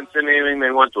 People can send anything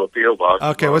they want to a P.O. box.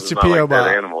 Okay, as long what's as your it's not P.O. like dead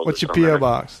box? animals What's or your something. P.O.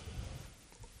 box?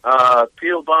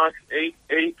 P.O. Box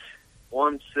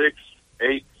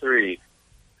 881683,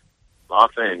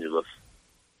 Los Angeles.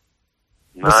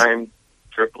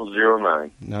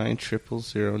 90009.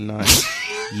 90009.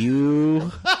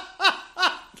 You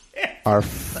are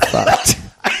fucked.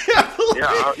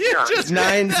 Yeah, just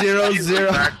 900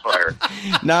 backfire.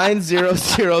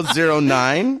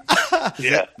 90009.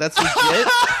 Yeah. That's legit.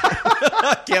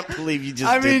 I can't believe you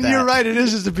just I did mean, that. you're right. It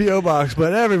is just a P.O. box,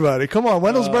 but everybody, come on.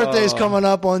 Wendell's birthday is coming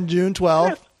up on June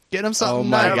 12th. Get him something Oh,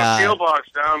 my nice. God. I have a PO box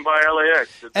down by LAX.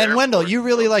 And Wendell, you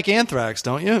really like Anthrax,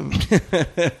 don't you?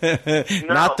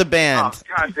 Not the band. Oh,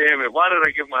 God damn it! Why did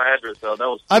I give my address out? That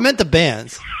was. I meant the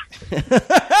bands. yeah.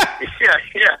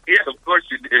 Of course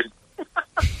you did.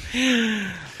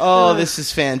 Oh, this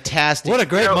is fantastic. What a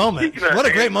great moment! speaking of What a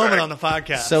great Anthrax. moment on the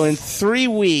podcast. So in 3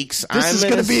 weeks, this is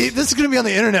gonna be on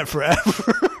the internet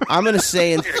forever. I'm going to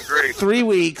say in great. 3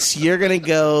 weeks, you're going to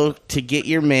go to get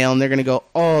your mail, and they're going to go,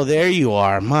 oh, there you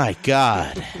are. My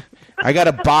God. I got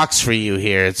a box for you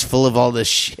here. It's full of all this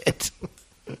shit.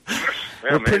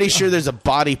 We're pretty sure there's a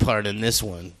body part in this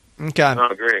one. Okay.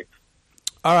 Oh, great.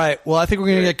 All right. Well, I think we're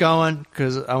gonna get going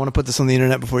because I want to put this on the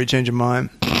internet before you change your mind,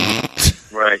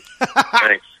 Right.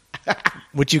 Thanks.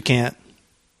 which you can't.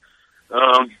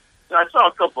 I saw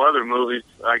a couple other movies.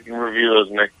 I can review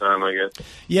those next time, I guess.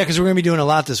 Yeah, because we're gonna be doing a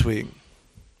lot this week.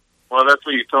 Well, that's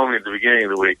what you told me at the beginning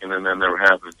of the week, and then that never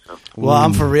happened. So. Well,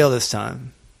 I'm for real this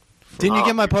time. Didn't you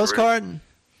get my for real. postcard?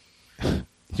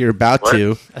 You're about What?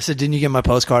 to. I said, didn't you get my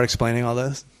postcard explaining all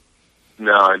this?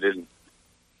 No, I didn't.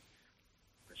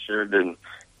 I sure didn't.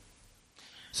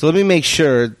 So let me make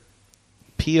sure.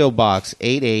 P.O. Box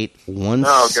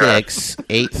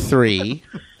 881683,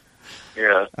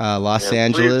 Yeah. Los Yeah,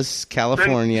 Angeles,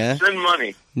 California, Send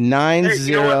money.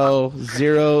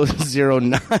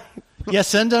 90009. Yeah,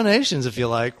 send donations if you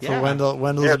like. For Yeah. Wendell.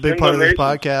 Wendell's Yeah, a big send part of this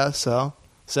donations. podcast, so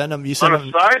send them. You send On them.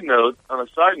 a side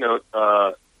note,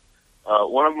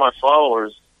 one of my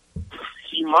followers,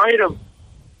 he might have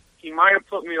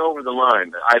put me over the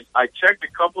line. I checked a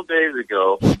couple days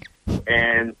ago,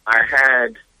 and I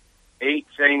had 8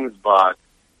 things bought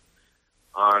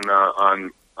on my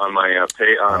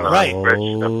pay on Right.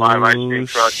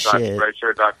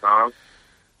 Spreadshirt.com.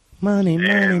 Money,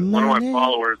 And one of my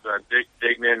followers,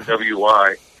 Dignan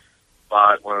WY,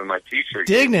 bought one of my T-shirts.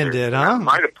 Dignan did, huh? That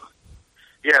might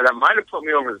have put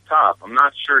me over the top. I'm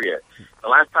not sure yet. The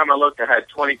last time I looked, I had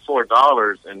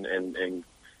 $24 in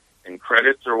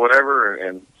credits or whatever,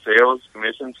 and sales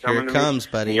commissions coming Here it to comes,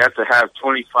 me. buddy. You have to have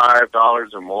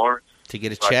 $25 or more To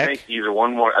get a so check? I think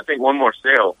one more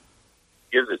sale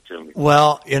gives it to me.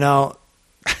 Well, you know,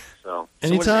 So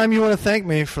anytime you want to thank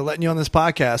me for letting you on this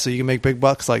podcast, so you can make big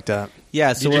bucks like that,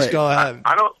 Yeah, so you just what- go ahead.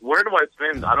 I don't. Where do I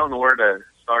spend? I don't know where to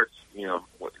start.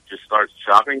 Just start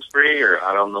shopping spree, or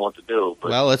I don't know what to do.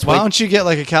 But Well, let's Why wait. don't you get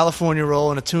like a California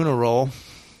roll and a tuna roll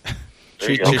there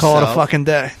you treat go. and call it a yourself. fucking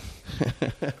day?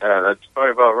 That's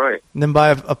probably about right. And then buy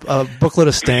a booklet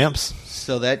of stamps.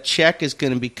 So that check is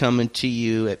going to be coming to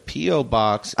you at P.O.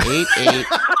 Box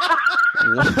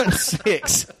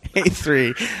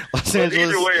 881683, Los But Angeles,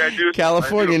 either way, I do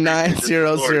California appreciate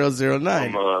the support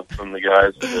 90009. from the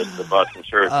guys that bought some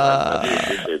shirts. I do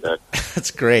appreciate that.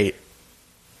 That's great.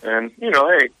 And hey,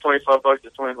 $25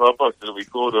 is $25. It'll be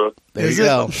cool to. There Is you it?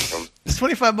 go. It's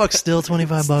 $25 still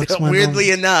 $25. Wendell.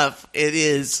 Weirdly enough, it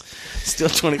is still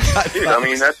 25. Dude, I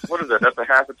mean, what is that? That's a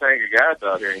half a tank of gas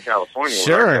out here in California. with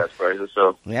Sure. our gas prices.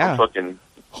 So Yeah. I'm fucking.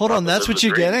 Hold on, that's what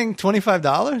you're getting?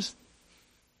 $25?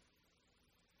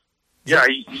 Yeah,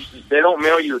 they don't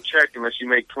mail you a check unless you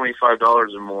make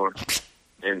 $25 or more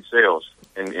in sales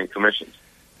and commissions.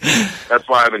 That's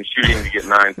why I've been shooting to get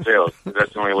 9 sales.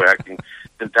 That's the only way I can.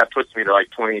 That puts me to like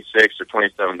 $26 or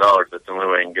 $27. That's the only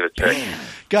way I can get a check.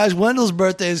 Guys, Wendell's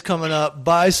birthday is coming up.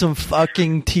 Buy some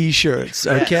fucking T-shirts,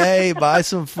 okay? Buy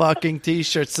some fucking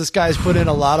T-shirts. This guy's put in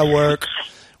a lot of work.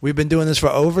 We've been doing this for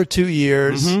over 2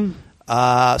 years.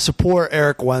 Support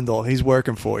Eric Wendell. He's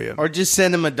working for you. Or just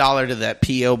send him $1 to that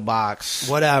P.O. Box.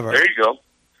 Whatever. There you go.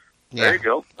 Yeah. There you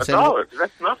go. $1.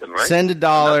 That's nothing, right? Send $1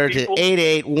 Enough to people?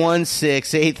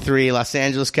 881683, Los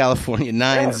Angeles, California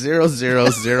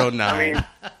 90009. I mean,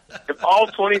 if all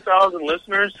 20,000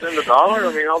 listeners send $1,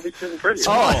 I mean, I'll be sitting pretty.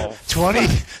 Oh,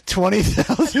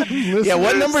 20,000 listeners. Yeah,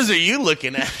 what numbers are you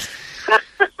looking at?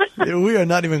 We are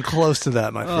not even close to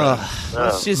that, my friend.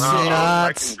 Let's just say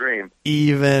I can dream.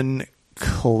 Even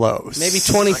close. maybe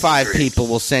 25 people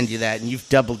will send you that, and you've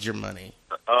doubled your money.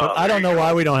 But I don't know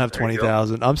why we don't have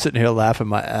 20,000. I'm sitting here laughing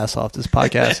my ass off. This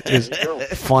podcast is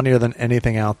funnier than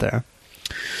anything out there.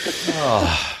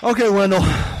 Okay, Wendell.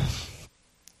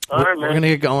 All right, We're man. going to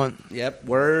get going. Yep,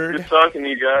 word. Good talking to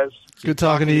you guys. Good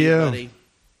talking to you. buddy.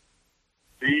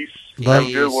 Peace. Love-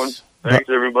 Have a good one. Thanks,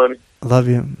 everybody. Love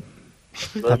you.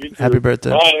 Love you too. Happy birthday.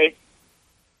 Bye.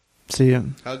 See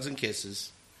you. Hugs and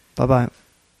kisses. Bye-bye.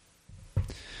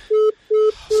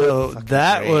 So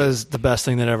that great. was the best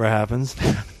thing that ever happens.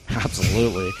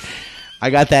 Absolutely. I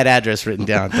got that address written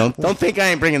down. Don't think I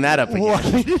ain't bringing that up again. Why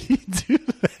did he do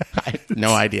that? I have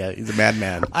no idea. He's a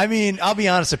madman. I mean, I'll be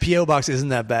honest, a P.O. box isn't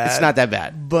that bad. It's not that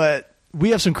bad. But we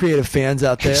have some creative fans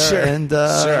out there. Sure. And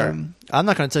Sure. I'm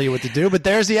not going to tell you what to do, but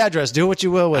there's the address. Do what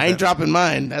you will with it. I ain't dropping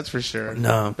mine, that's for sure.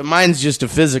 No. But mine's just a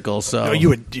physical, so. No, you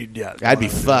would, yeah. I'd be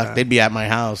fucked. Yeah. They'd be at my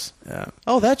house. Yeah.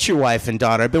 Oh, that's your wife and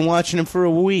daughter. I've been watching them for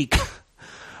a week.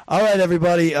 All right,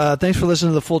 everybody. Thanks for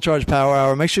listening to the Full Charge Power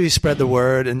Hour. Make sure you spread the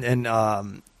word and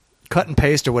cut and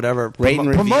paste or whatever. Rate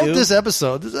and Promote review. this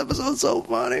episode. This episode's so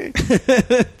funny.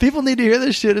 People need to hear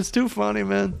this shit. It's too funny,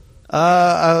 man.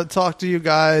 I'll talk to you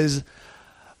guys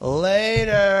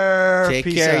later. Take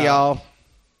Peace care, out. y'all.